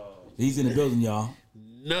 Like, He's in the building, y'all.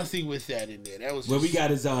 nothing with that in there. That was Well, just,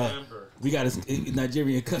 we got his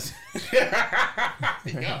Nigerian cousin.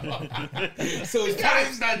 So it's got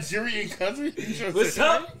his Nigerian cousin. what's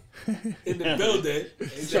up in the building?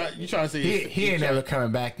 You trying to say He ain't never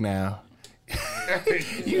coming back now.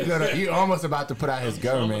 You almost about to put out his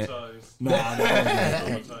government. Traumatized. Nah,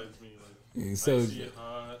 Traumatized me. Like, so I see it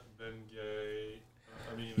hot, then gay.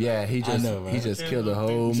 I mean, Yeah, he know, right? just killed the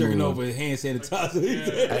whole jerking move. over hand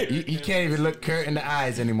sanitizer. You can't even look Kurt in the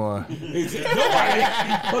eyes anymore. Nobody.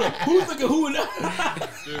 Hold on. Who's looking who in the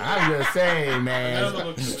I'm just saying,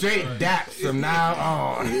 man. Straight daps from now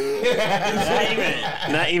on.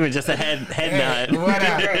 Not even just a head nod. What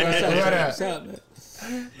up? What up? What's up, man?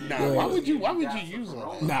 nah. Why would you use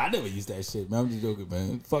all that? Nah, I never used that shit, man. I'm just joking,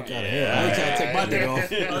 man. Fuck out of here. I ain't trying to take my dick off.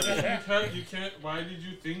 you can't. Why did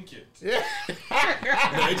you think it? No,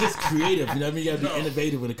 it's just creative. You know what I mean? You gotta be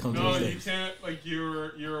innovative when it comes No, to you these things. can't. Like you're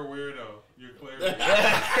a weirdo. You're clearly.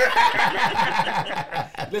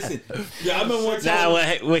 Listen, yeah, I remember one time. Nah,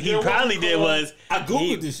 what he There probably was did one- was I Googled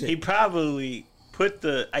he, this shit. He probably put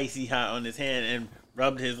the icy hot on his hand and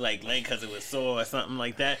rubbed his leg because it was sore or something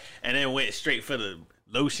like that, and then went straight for the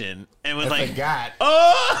lotion and was I like, forgot.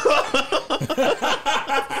 "Oh!"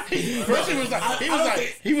 First he was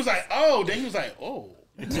like, oh. Then he was like, oh.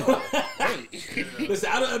 Listen,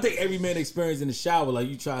 I don't think every man experience in the shower like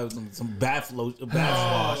you try some bath lotion,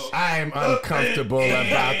 bath wash. I am uncomfortable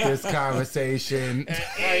about this conversation.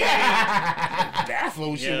 Bath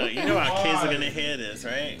lotion. Yeah, you know our kids are gonna hear this,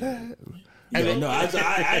 right? Yeah, no,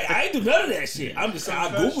 I ain't do none of that shit. I'm just saying I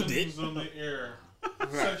googled it. Confessions on the air.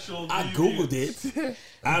 Sexual I deviance. googled it.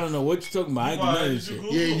 I don't know what you're talking about. I ain't do Why none of did this you shit.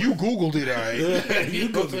 Google Yeah, you Googled it, all right. You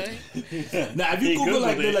know what I'm Googled saying? Now, if you He Google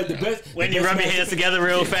like Googled it. the best, When the you best rub your match- hands together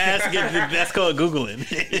real fast, that's called googling.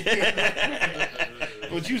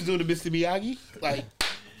 What you was doing to Mr. Miyagi? Like,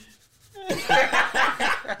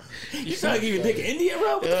 you trying to give your dick an Indian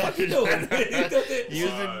rub? What the fuck you doing?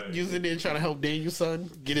 using it trying to help Daniel's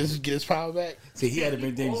son get his power back. See, he had to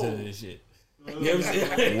bring things into this shit. You know what I'm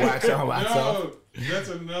saying? Wax on, wax off. No, that's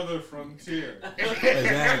another frontier.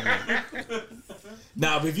 Exactly.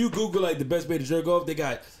 Now, if you Google like the best way to jerk off, they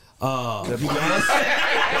got The best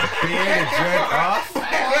beer to jerk off.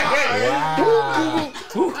 Wow.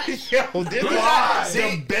 Yo, this is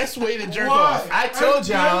the best way to jerk Why? off. I told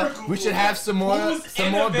y'all we should have some more beer. Who's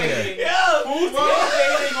innovating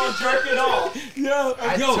on jerking off?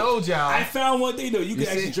 I Yo, told y'all. I found one thing though. You can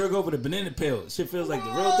actually see? jerk off with a banana peel. Shit feels like the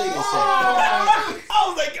real thing. They said. I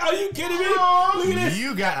was like, "Are you kidding me? Look at this."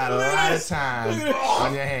 You got a lot of time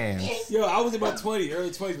on your hands. Yo, I was about early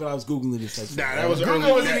 20s, when I was googling this. Like, Nah, that was Google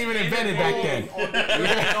early. wasn't even invented back then.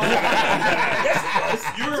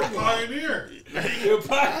 You're a pioneer.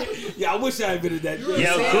 Yeah, I wish I had been in that.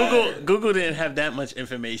 Yo, Google didn't have that much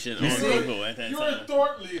information on see? Google at that You're a time.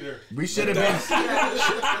 thought leader. We should have been.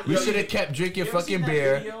 We should have kept drinking ever fucking seen that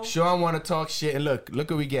beer. video? Sean want to talk shit, and look what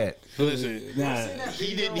we get. Listen, Nah,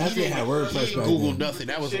 he didn't. That's He what had didn't. WordPress He back Googled then. nothing.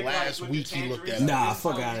 That was Chick, like, last with week the he looked at. tangerine. nah,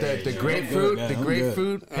 fuck out of here. The grapefruit, man. the I'm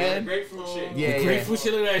grapefruit head. Grapefruit shit. Yeah, yeah. Grapefruit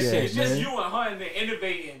shit, look at that Yeah. shit, It's just man. you and her and they're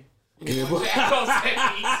innovating. Yeah, boy.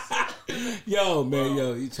 Yo, man,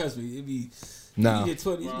 you trust me. It be No. you get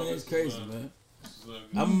 20s, man. It's crazy, man.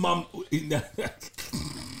 Now I'm I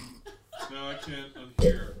can't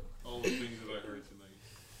unhear all the things that I heard tonight.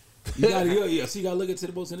 you gotta, so you gotta look into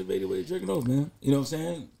the most innovative way of jerking off, man. You know what I'm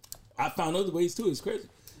saying? I found other ways too. It's crazy.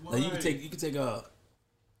 Like you can take a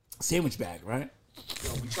sandwich bag, right?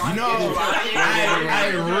 No,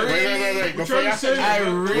 I really, Wait. Before y'all say I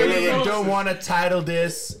that, really wait. don't want to title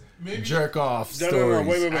this Maybe- jerk off No, stories.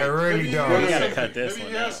 wait. I really Maybe- don't. We gotta cut this Maybe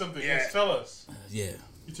one you have out. something. Yeah. Yes, tell us. Yeah,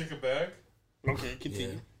 You take a bag. Okay,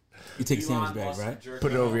 continue. you take a sandwich bag, right?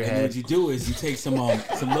 Put it over your And then what head. you do is you take some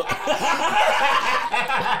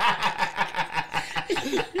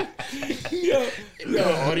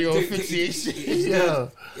Audio Take- asphyxiation.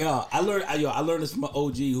 Yeah. I learned this from my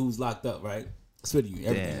OG who's locked up, right? Spit you,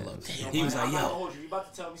 everything Damn. I love. He was like, I'm yo, not gonna hold you. You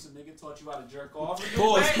about to tell me some nigga taught you how to jerk off?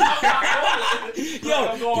 Pause.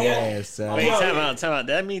 Yo, Yeah, son. Wait, time out.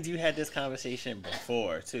 That means you had this conversation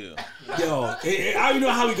before too. yo, I don't even know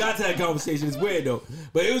how we got to that conversation. It's weird though,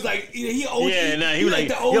 but it was like he OG. Yeah, nah, he was like,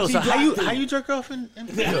 the OG yo, so block how thing. you jerk off in Yo,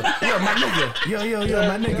 my nigga. Yo,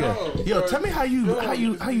 my nigga. Yo, tell me how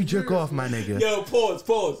you jerk off, my nigga. Yo,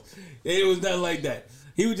 pause. It was nothing like that.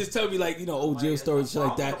 He would just tell me like, old jail stories, shit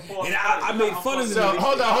like that, and I made fun of him. So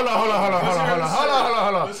hold on.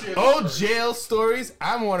 Old jail stories.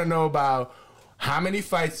 I want to know about how many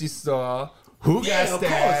fights you saw, who got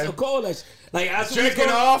stabbed, of course. Like I jerking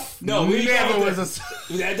off. No, we never never was a.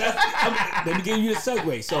 let me give you the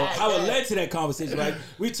segue. So how it led to that conversation, right?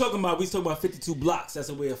 We talking about 52 blocks. That's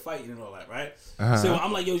a way of fighting and all that, right? So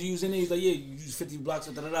I'm like, yo, you using it? He's like, yeah, you use 50 blocks.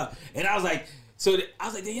 Da da da. And I was like, damn,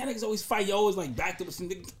 y'all niggas always fight. You always like backed up with some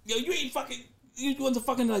niggas. Yo, you ain't fucking. You wasn't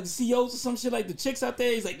fucking like the CEOs or some shit like the chicks out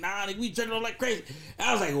there. He's like, nah, nigga, we jerking off like crazy. And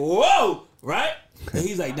I was like, whoa, right? And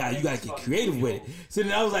he's like, nah, you gotta get creative with it. So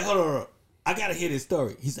then I was like, hold on. I gotta hear this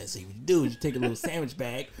story. He's like, so what you do is you take a little sandwich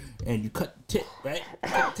bag and you cut the tip, right? You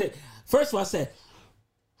cut the tip. First of all, I said,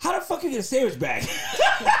 how the fuck you get a sandwich bag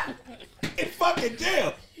in fucking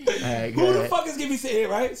jail? Alright, Who go the ahead. fuck is giving me say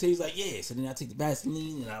right? So he's like, yeah. So then I take the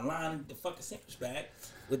Vaseline and I line the fucking sandwich bag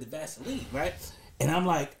with the Vaseline, right? And I'm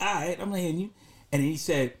like, all right, I'm letting you. And then he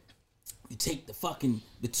said, you take the fucking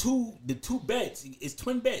the two beds. It's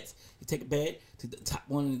twin beds. You take a bed, take the top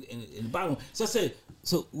one and the bottom one. So I said,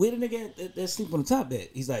 so where the nigga that sleep on the top bed?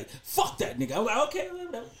 He's like, fuck that nigga. I'm like, okay,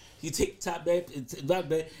 whatever. You take the top bed, the bottom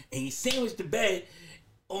bed, and you sandwich the bed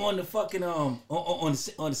on the fucking on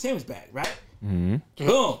the sandwich bag, right? Mm-hmm.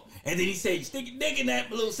 Boom. And then he said, you stick your dick in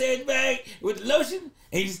that little sandwich bag with the lotion,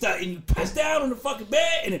 and you press down on the fucking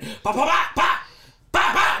bed, and then pop, pop, pop, pop,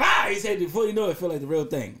 pop, pop, pop. He said, before you know it, feel like the real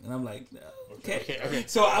thing. And I'm like, okay.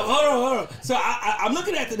 So hold on. So I'm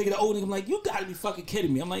looking at the nigga, the old nigga. I'm like, you gotta be fucking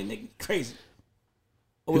kidding me. I'm like, nigga, you crazy.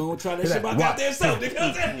 Oh, we don't try that He's shit like, about goddamn self, nigga. You know what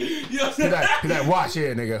I'm saying? You know what I'm saying? He's like, watch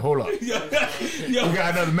here, nigga. Hold up. Yo, You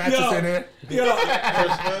got another mattress in there?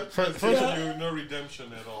 First of you, no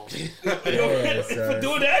redemption at all. for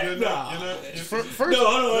doing that? Nah.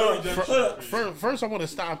 First, I want to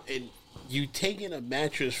stop and you taking a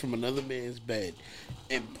mattress from another man's bed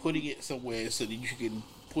and putting it somewhere so that you can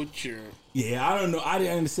put your Yeah, I don't know. I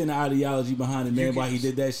didn't understand the ideology behind it, man, why he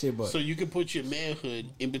did that shit. But so you can put your manhood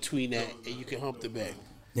in between that and you can hump the bed.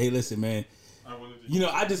 hey, listen, man. I wanted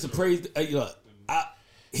to I just appraised.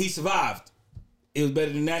 He survived. It was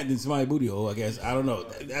better than that than somebody booty hole, I guess. I don't know.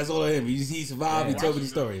 That's all of him. He survived. He told me the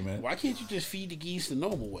story, man. Why can't you just feed the geese the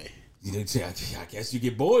normal way? I guess you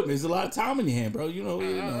get bored, man. There's a lot of time in your hand, bro. You know what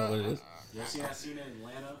it is. You ever seen that scene in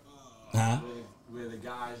Atlanta Huh? where the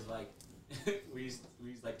guy's like we used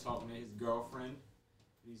like talking to his girlfriend.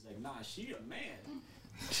 He's like, nah, she a man.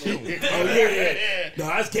 Oh yeah. No,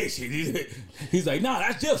 that's gay shit. He's like, nah,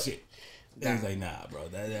 that's jail shit. Nah. He's like, nah, bro,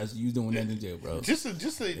 that's you doing that in jail, bro. I just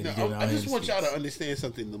want y'all to understand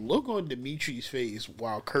something. The look on Dimitri's face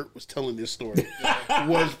while Kurt was telling this story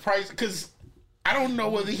was priceless. Because I don't know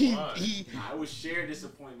whether he. Nah, it was sheer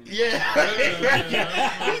disappointment. Yeah,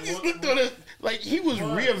 he just looked on it like he was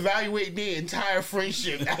reevaluating their entire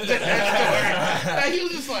friendship after that story. Like, he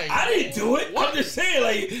was just like, I didn't do it. I'm just saying,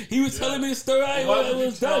 like he was telling me the story. I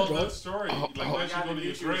was done, bro. That story? Like, why should go to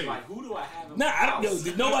your grave? Like, who do I have? Nah, I don't know.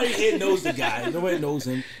 Nobody here knows the guy. Nobody knows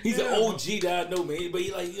him. He's an OG that I know, man. But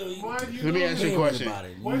he like, Why do you let me ask you a question.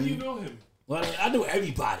 Why do you know him? Well, I know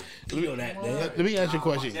everybody. You know that, man. Let me ask you a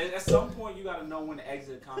question. At some point, you gotta know when to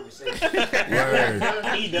exit a conversation. Word.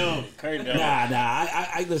 He don't. Kurt don't. Nah.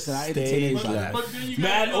 I listen. I entertain everybody. But then you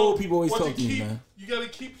Mad gotta old know people always what talk to me, man. You gotta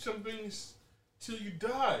keep some things till you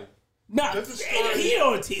die. Nah, That's a story. he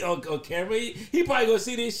don't on camera. He probably gonna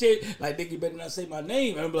see this shit like, nigga, you better not say my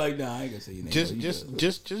name. I'm like, nah, I ain't gonna say your name.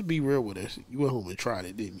 Just be real with us. You went home and tried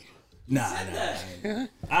it, didn't you? Nah.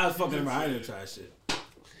 I was fucking around. I didn't try shit. He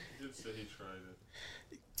did say he tried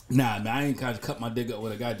it. Nah, man, I ain't kind of cut my dick up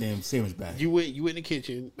with a goddamn sandwich bag. You went in the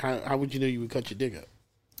kitchen. How would you know you would cut your dick up?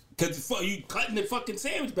 Cause you cutting the fucking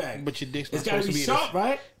sandwich bag. But your dick's not it's gotta supposed be to be sharp,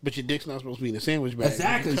 right? But your dick's not supposed to be in the sandwich bag.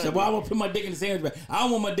 Exactly. So why would I put my dick in the sandwich bag? I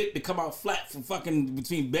don't want my dick to come out flat from fucking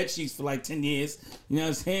between bed sheets for like 10 years. You know what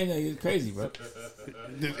I'm saying? Like, it's crazy, bro.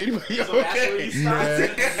 Does anybody So that's where you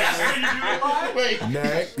stop. Wait.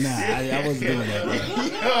 Nah, I wasn't doing that, bro.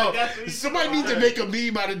 Yo, somebody needs to make a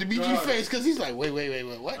meme out of Dimitri's face because he's like, wait,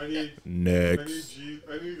 what? I need Next.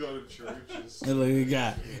 to go to church. And look, you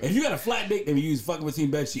got, if you got a flat dick, then you use fucking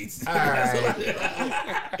between bed sheets. All right.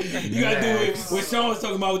 You gotta do it what Sean was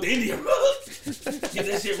talking about with the Indian brother. Get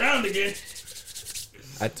that shit round again.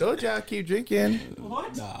 I told y'all keep drinking.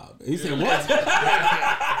 What? Nah, he said what?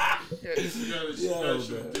 You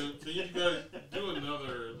guys do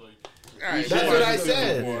another like. All right, That's what I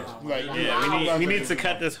said. Like, Yeah, we need to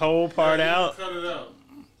cut this whole part out. Cut it out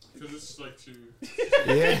because it's like too.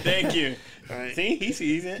 Yeah. Thank you. Right. See, he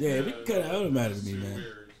sees it. Yeah, we cut it out. It don't matter to me, Too man.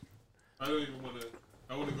 weird. I don't even want to.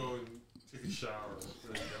 I want to go and take a shower.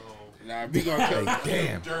 And go home. Nah, if we gonna cut, Like,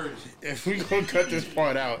 damn. Dirty. if we gonna cut this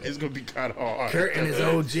part out, it's gonna be kind of hard. Kurt and his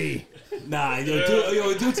OG. Nah, do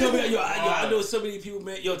tell me, I know so many people,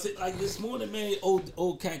 man. Like this morning, man,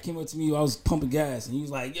 old cat came up to me. I was pumping gas, and he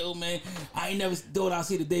was like, "Yo, man, I ain't never thought I'd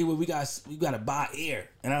see the day where we gotta buy air."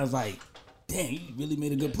 And I was like, "Damn, you really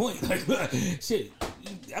made a good point. Like, shit,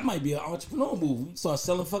 that might be an entrepreneur move. We start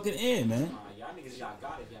selling fucking air, man." Y'all niggas got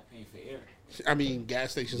it. Y'all paying for air. I mean,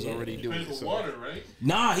 gas stations already Pay doing for it. So. water, right?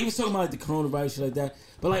 Nah, he was talking about like the coronavirus shit like that.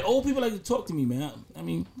 But like old people like to talk to me, man. I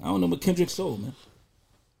mean, I don't know what Kendrick sold, man.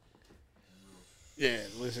 Yeah,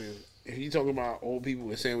 listen. If you talking about old people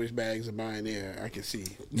with sandwich bags and buying air, I can see.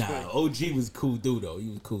 Nah, OG was a cool dude though. He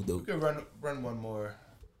was a cool dude. We could run one more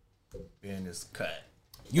being this cut.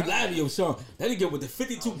 You live, yo, Sean. That nigga with the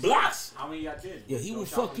 52 blocks. How many y'all did? Yeah, he No will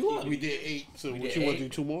shot fuck for you up. We did 8. So what did you want to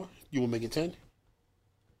 8. do? 2 more? You want to make it 10?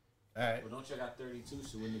 All right. Well, don't y'all got 32?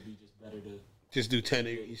 So wouldn't it be just better to? Just do 10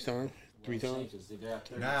 each time? 3 Well, times? change it. If they got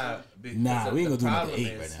 32, Nah, because Nah, we ain't the gonna do another problem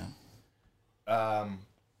 8 right is, now.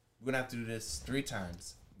 We're gonna have to do this 3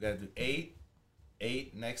 times. We gotta do 8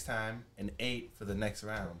 next time, and 8 for the next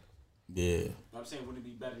round. Yeah. I'm saying, wouldn't it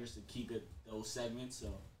be better just to keep it those segments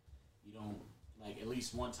so you don't like at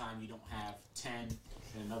least one time you don't have 10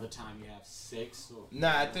 and another time you have 6 or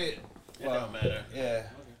Nah, I think. It don't matter. Yeah,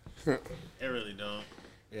 It really don't.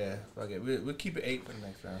 yeah. Fuck it. We'll keep it 8 for the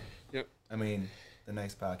next round. Yep. I mean, the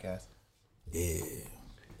next podcast. Yeah.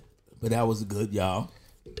 But that was good, y'all.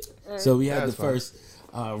 So we That had the was fun. first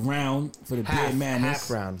round for the Beer Madness. half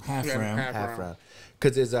round. Half Yeah, round. Half round.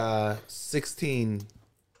 Because there's 16.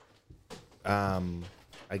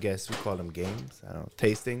 I guess we call them games. I don't know,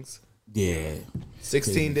 tastings. Yeah.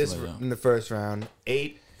 16 this Tastings, like, in the first round,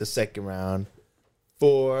 8 the second round,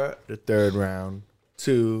 4 the third round,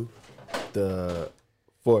 2 the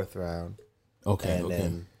fourth round, Okay, and okay.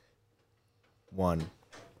 then 1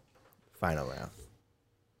 final round.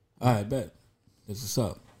 All right, bet. That's what's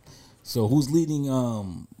up. So who's leading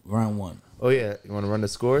round 1? Oh yeah, you want to run the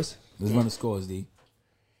scores? Let's run the scores, D.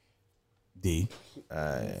 D.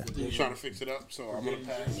 Yeah. You're trying to fix it up, so I'm going to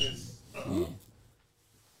pass this. Yeah.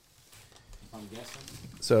 I'm guessing.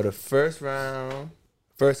 So the first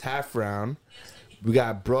half round, we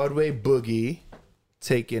got Broadway Boogie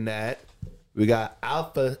taking that. We got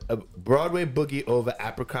Broadway Boogie over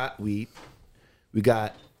Apricot Wheat. We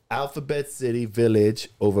got Alphabet City Village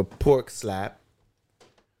over Pork Slap.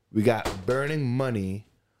 We got Burning Money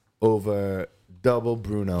over Double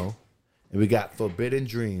Bruno. And we got Forbidden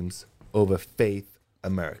Dreams over Faith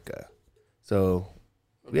America. So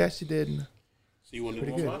we actually did. So you want to do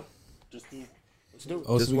Pretty one good. more? Just do. Let's do it.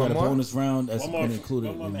 Oh, Just so we got one a more? bonus round that's One more- been included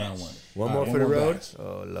one more in round match. one. One All more right, for the one more road. batch.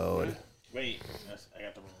 Oh, Lord. Wait, I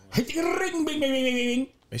got the wrong one. Ring, bing, bing, bing, bing, bing.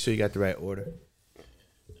 Make sure you got the right order.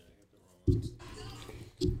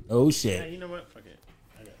 Oh Yeah, shit! you know what? Fuck it.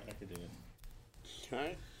 I could do it. All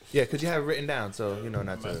right. Yeah, because you have it written down, so you know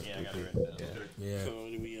not to. Yeah, I got it written down. Yeah, So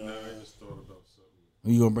do we. I just thought about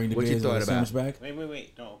something. you gonna bring the What you beers thought and the about? sandwich back?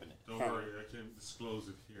 Wait. Don't open it. Don't worry, I can't disclose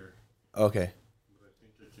it here, Okay. but I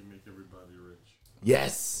think I can make everybody rich.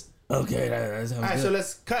 Yes. Okay, that sounds All right, good. so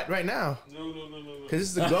let's cut right now No. because this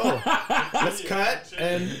is the goal. Let's cut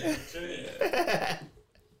and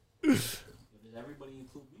Did everybody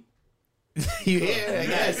include me? you here? I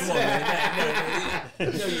guess. Come on, man. You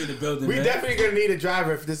know you in the building, We man. definitely gonna need a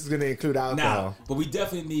driver if this is gonna include Nah, alcohol. but we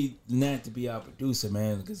definitely need Nat to be our producer,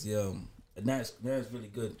 man, because Nat's really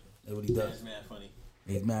good at what he does. That's mad funny.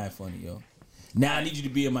 He's mad funny, yo. Now I need you to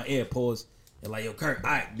be in my ear, pause. And like, yo, Kurt,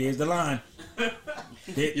 all right, there's the line.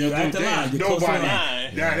 You at the line. You're close to the line.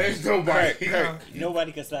 Nah, Nah, there's nobody.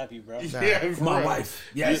 nobody can stop you, bro. Yeah, for My real. wife,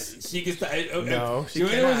 yes, she can start. No, if she she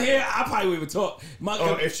was cannot. here, I probably would even talk. My,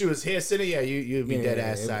 Oh, if she was here sitting, yeah, you'd be dead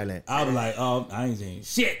ass silent. I'll be like, oh, I ain't saying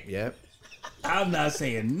shit. Yep. I'm not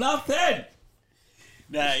saying nothing.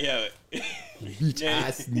 Nah, yo.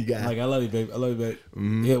 I sneak out. Like, I love you, babe. I love you, babe.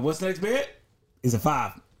 Mm-hmm. Yeah, what's next, man? It's a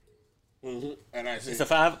 5. And I said, It's a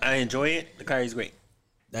 5. I enjoy it. The curry's great.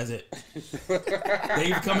 That's it. Thank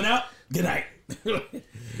you for coming out. Good night.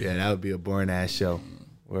 Yeah, that would be a boring ass show.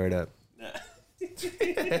 Word up.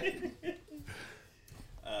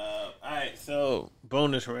 All right, so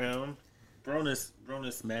bonus round, bonus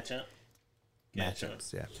matchup.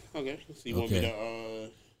 Matchups, yeah. okay. So you want me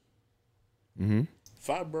Okay. to,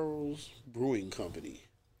 Five Boroughs Brewing Company.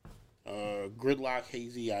 Gridlock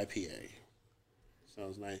Hazy IPA.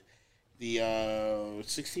 Sounds nice. The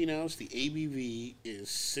 16 ounce, the ABV is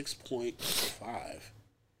 6.5.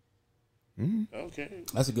 Okay.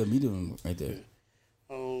 That's a good medium right there.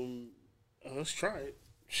 Let's try it.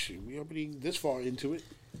 Shoot, we already this far into it.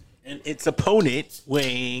 And its opponent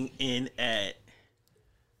weighing in at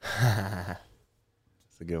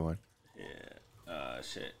It's a good one.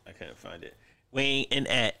 shit, I couldn't find it. Weighing in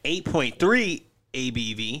at 8.3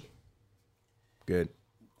 ABV Good.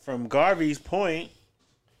 from Garvey's Point,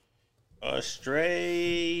 a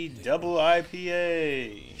straight double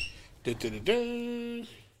IPA. Da-da-da-da.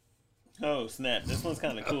 Oh snap! This one's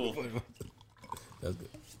kind of cool. That's good.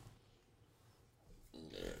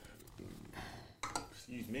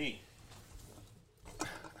 Excuse me.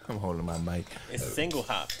 I'm holding my mic. It's single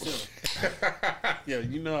hop too. Yeah,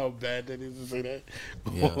 you know how bad that is to say that?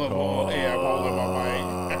 Yeah. I'm holding my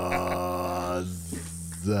mic.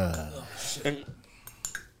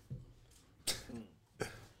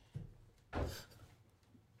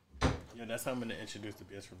 Yo, that's how I'm gonna introduce the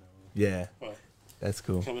beers from now on. Yeah, What? that's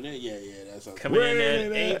cool. Coming in? Yeah, that's how Coming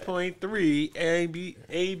in at 8.3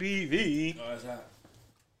 ABV.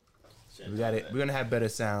 We got it. We're gonna have better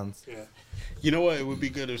sounds. Yeah. You know what? It would be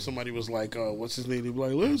good if somebody was like, what's his name? They'd be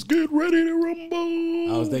like, let's get ready to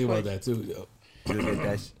rumble. I was thinking about that too, yo. We'll get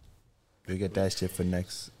that. We'll get that shit for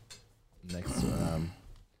next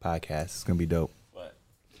podcast. It's gonna be dope. What?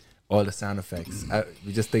 All the sound effects.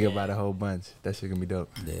 We just think about a whole bunch. That shit gonna be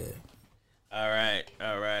dope. Yeah. All right.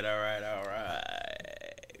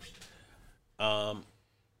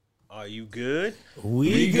 Are you good?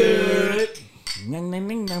 We good. Ning, ning,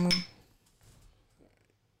 ning, ning.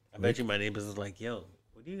 I bet you my neighbors is like, yo,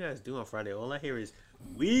 what do you guys do on Friday? All I hear is,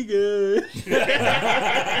 we good.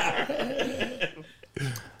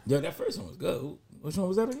 Yo, that first one was good. Which one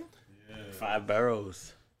was that again? 5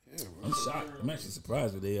 Barrels. I'm shocked. I'm actually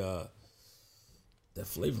surprised with that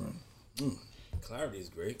flavoring. Clarity is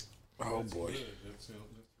great. Oh, boy. That's very similar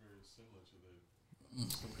to the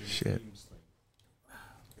something Shit. themes thing.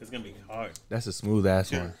 It's going to be hard. That's a smooth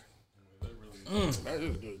ass one. That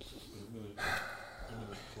is good.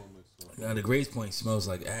 Now the Grace Point smells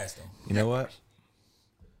like ass though. You know what?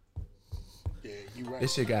 Yeah, you right.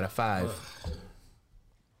 This shit got a 5.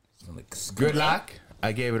 Smells like Gridlock.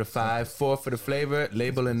 I gave it a 5. 4 for the flavor,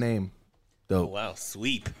 label, and name. Oh, Dope. wow.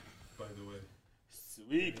 Sweep. By the way,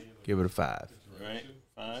 Sweep. Give it a 5. Right?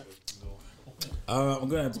 5. I'm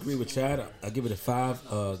gonna have to agree with Chad. I give it a 5.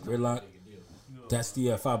 Gridlock. That's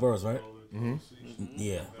the 5 Boroughs, right? Mm-hmm.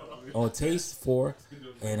 Yeah. On taste 4,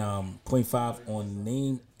 and 0.5 on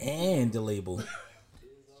name and the label.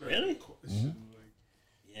 Really?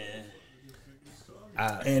 Yeah.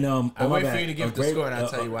 And I'll my wait for bad. you to give A the score and I'll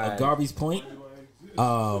tell you why. A Garvey's point.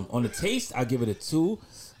 On the taste, I give it a 2.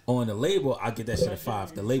 On the label, I get that shit a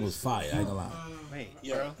 5. The label's fire. I ain't gonna lie. Wait,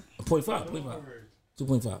 Yeah. bro. 0.5.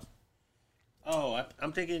 2.5. Oh,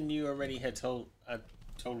 I'm thinking you already had totaled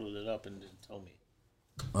it up and then told me.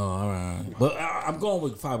 Oh, all right. But I'm going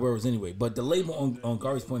with 5 words anyway. But the label on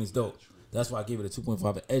Garvey's point is dope. That's why I gave it a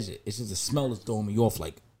 2.5 at Edge It. It's just the smell is throwing me off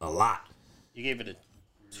like a lot. You gave it a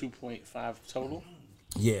 2.5 total.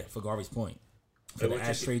 Yeah, for Garvey's point. For the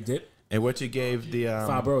ashtray dip, And what you gave the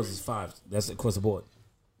 5 boroughs is 5. That's across the board.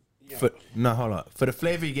 no, hold on. For the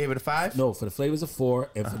flavor, you gave it a 5. No, for the flavors a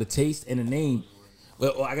 4, and for the taste and the name,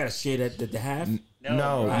 well, I gotta share the half.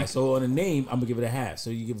 No. All right, so on the name, I'm gonna give it a half. So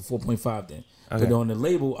you give it 4.5 then. Okay. But on the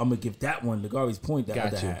label, I'm gonna give that one, the Garvey's point, that Got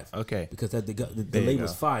other you. half. Okay. Because the There you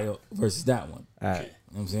label's go. fire versus that one. All right. You know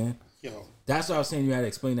what I'm saying? Yo, That's why I was saying you had to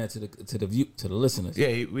explain that to the listeners.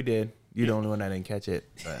 Yeah, we did. You're the only one that didn't catch it.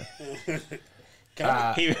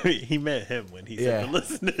 But. He meant him when he said Yeah. the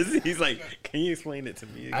listeners. He's like, "Can you explain it to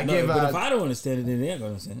me?" I Again? No, give but if I don't understand it, then they're gonna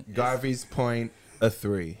understand it. Garvey's point a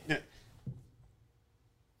 3.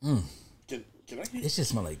 can I get? It just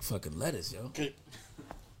smell like fucking lettuce, yo. Can,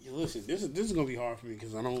 you listen. This is gonna be hard for me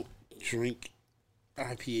because I don't drink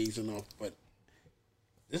IPAs enough. But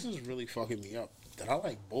this is really fucking me up. That I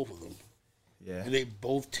like both of them, Yeah. and they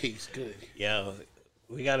both taste good. Yo,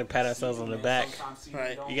 we gotta pat ourselves on the back.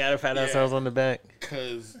 Right. You gotta pat ourselves on the back.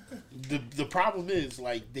 Because the problem is,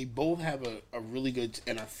 like, they both have a really good,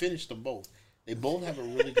 and I finished them both. They both have a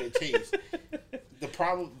really good taste.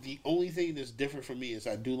 The only thing that's different for me is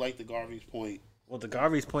I do like the Garvey's Point. Well, the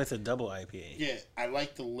Garvey's Point's a double IPA. Yeah, I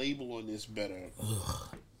like the label on this better.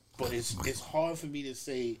 But it's hard for me to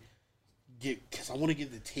say, because I want to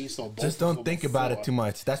get the taste on both. Just of don't them think about it before. too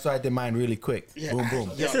much. That's why I did mine really quick. Yeah, Boom,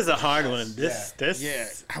 boom. This is a hard one. This. Yeah,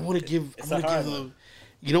 I want to give. It's I a want to hard give them.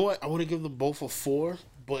 You know what? I want to give them both a 4.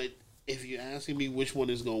 But if you're asking me which one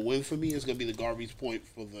is going to win for me, it's going to be the Garvey's Point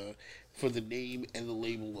for the name and the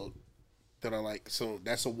label that I like. So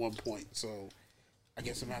that's a 1 point. So I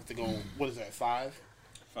guess I'm gonna have to go. What is that? 5?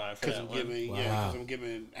 5 for Because that I'm one. giving because I'm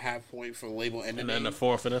giving half point for the label and the And then name, the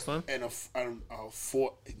 4 for this one. and a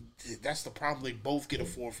 4. That's the problem. They both get a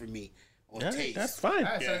 4 for me on Yeah, taste. that's fine.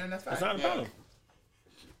 Yeah. That's not a problem.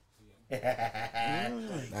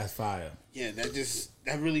 That's fire. Yeah,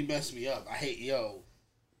 that really messed me up. I hate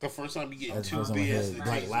the first time you get That's two the first time I beers heard that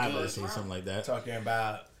Black taste Lava good. say something like that. Talking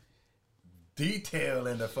about detail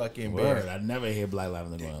in the fucking Word, beer. I never hear Black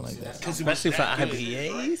Lavender going like that. Especially for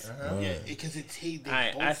IPAs. Yeah, because it tastes. They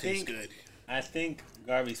Alright, both I taste think- good. I think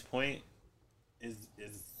Garvey's Point is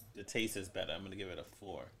the taste is better. I'm gonna give it a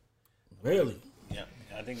 4. Really? Yeah,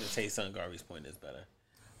 I think the taste on Garvey's Point is better.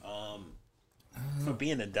 For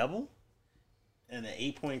being a double and an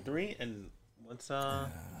 8.3, and what's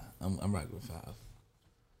I'm rocking with 5.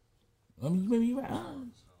 I mean, maybe you're right.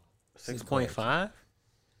 6.5?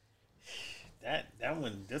 That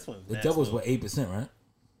one, this one's The nasty. doubles were 8%, right?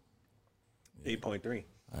 8.3.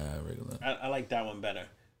 Regular. I like that one better.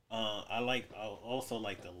 I also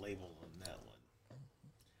like the label on that one.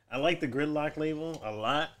 I like the Gridlock label a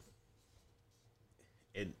lot.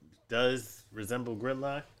 It does resemble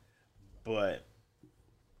Gridlock, but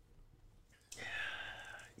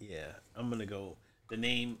yeah, I'm gonna go the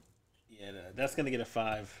name. Yeah, that's gonna get a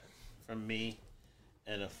 5 from me,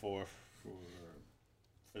 and a 4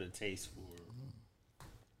 for the taste.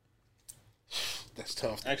 That's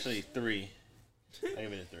tough. Actually 3. I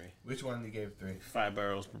give it a 3. Which one you gave 3? 5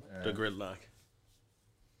 barrels, the Gridlock.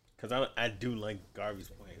 Because I do like Garvey's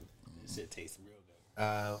Point. This shit tastes real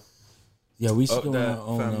good. Yeah, we should Oh, go the- on our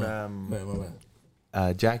own. from, Wait,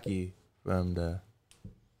 wait. Jackie from the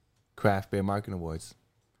Craft Beer Marketing Awards.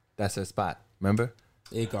 That's her spot. Remember?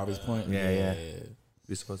 Yeah, Garvey's Point. Yeah.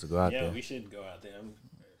 We're supposed to go out Yeah, there. we should go out there.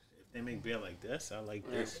 If they make beer like this, I like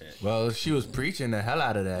this shit. Well, she was preaching the hell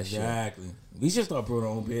out of that shit. Exactly. We should start brewing our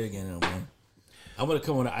own beer again, man. I'm gonna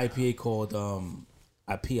come with an IPA called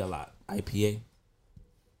IP a lot. IPA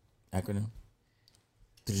acronym.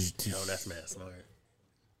 Yo, that's mad smart.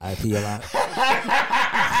 IP a lot.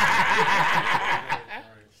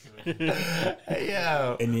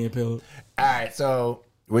 Yo. Indian pill. All right, so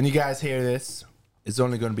when you guys hear this, it's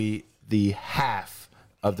only going to be the half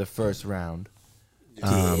of the first round.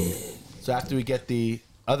 So after we get the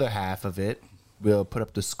other half of it, we'll put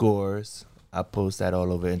up the scores. I'll post that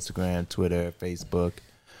all over Instagram, Twitter, Facebook.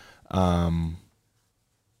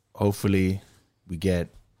 Hopefully, we get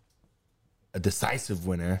a decisive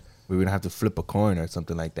winner. We're going to have to flip a coin or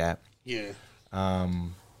something like that. Yeah.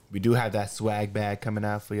 We do have that swag bag coming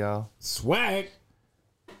out for y'all. Swag.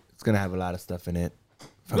 It's going to have a lot of stuff in it.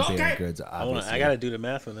 from Okay. Beer Goods, Hold on, obviously. I gotta do the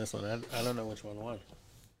math on this one. I don't know which one won.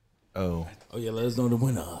 Oh, Oh yeah, let us know the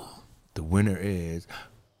winner. the winner is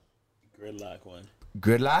Gridlock won.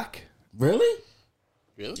 Gridlock. Really?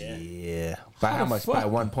 Really? Yeah. Yeah. By how the much? fuck? By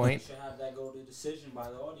 1 point. Should have that go to decision by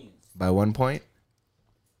the audience. By 1 point.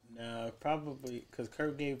 No, probably because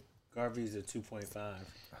Kurt gave Garvey's a 2.5.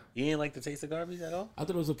 You didn't like the taste of Garvey's at all? I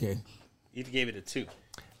thought it was okay. You gave it a 2.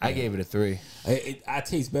 I gave it a 3. I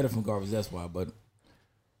taste better from garbage. That's why, but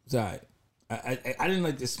it's all right. I didn't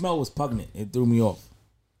like the smell was pungent. It threw me off.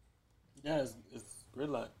 Yeah, it's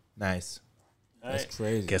Gridlock. Nice. All That's right.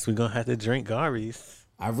 crazy. Guess we're gonna have to drink Garvey's.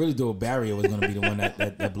 I really thought Barrier was gonna be the one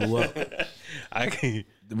that blew up. I can.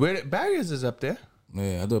 Where Barriers is up there?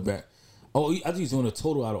 Yeah, I thought Barrier. Oh, I think he's doing a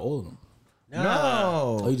total out of all of them.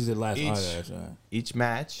 No. Oh, you just did last. Each- Oh, yeah, that's right. Each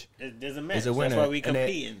match There's a match. is a winner. That's why we And then-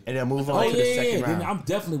 competing. And then move on Oh to the yeah, second yeah. Then round. I'm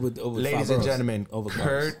definitely with over. Ladies five and girls gentlemen, over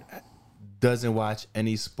Kurt doesn't watch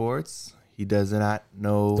any sports. He does not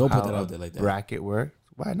know Don't how put that a out there like that. bracket works.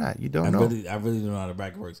 Why not? You I don't know. really don't know how the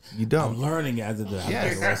bracket works. You don't. I'm learning as it does.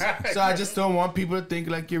 Yes. So I just don't want people to think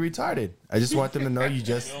like you're retarded. I just want them to know you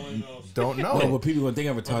just don't know Well, it. what people gonna think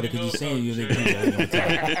I'm retarded because you're saying you think people think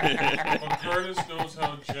I'm retarded. But Curtis knows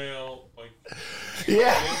how jail, like,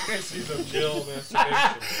 Yeah. intricacies of jail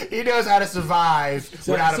masturbation. He knows how to survive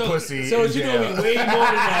without a pussy. So in you know jail. me way more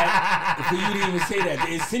than that. For you to even say that,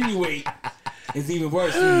 to insinuate is even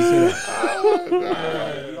worse than you say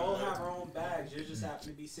that. We all have our own bags. You just happen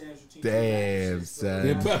to be sandwiched between Damn, two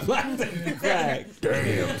son. Fact.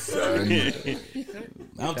 Damn, son.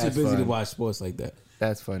 I'm too That's busy to fun. watch sports like that.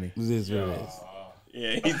 That's funny. This is what it is.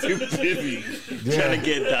 Yeah, he's too busy trying to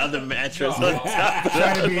get the other mattress on top.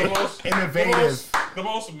 Trying to be innovative. The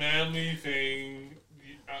most manly thing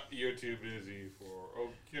you're too busy for.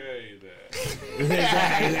 Okay, then.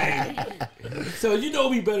 So you know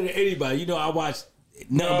me better than anybody. You know I watch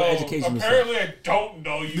nothing but educational stuff. Apparently, I don't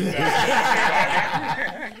know you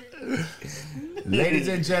that. Ladies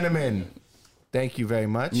and gentlemen, thank you very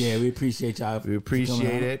much. Yeah, we appreciate y'all. We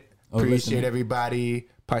appreciate it. Oh, Appreciate listening. everybody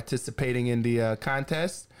participating in the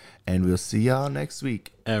contest. And we'll see y'all next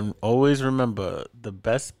week. And always remember, the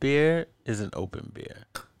best beer is an open beer.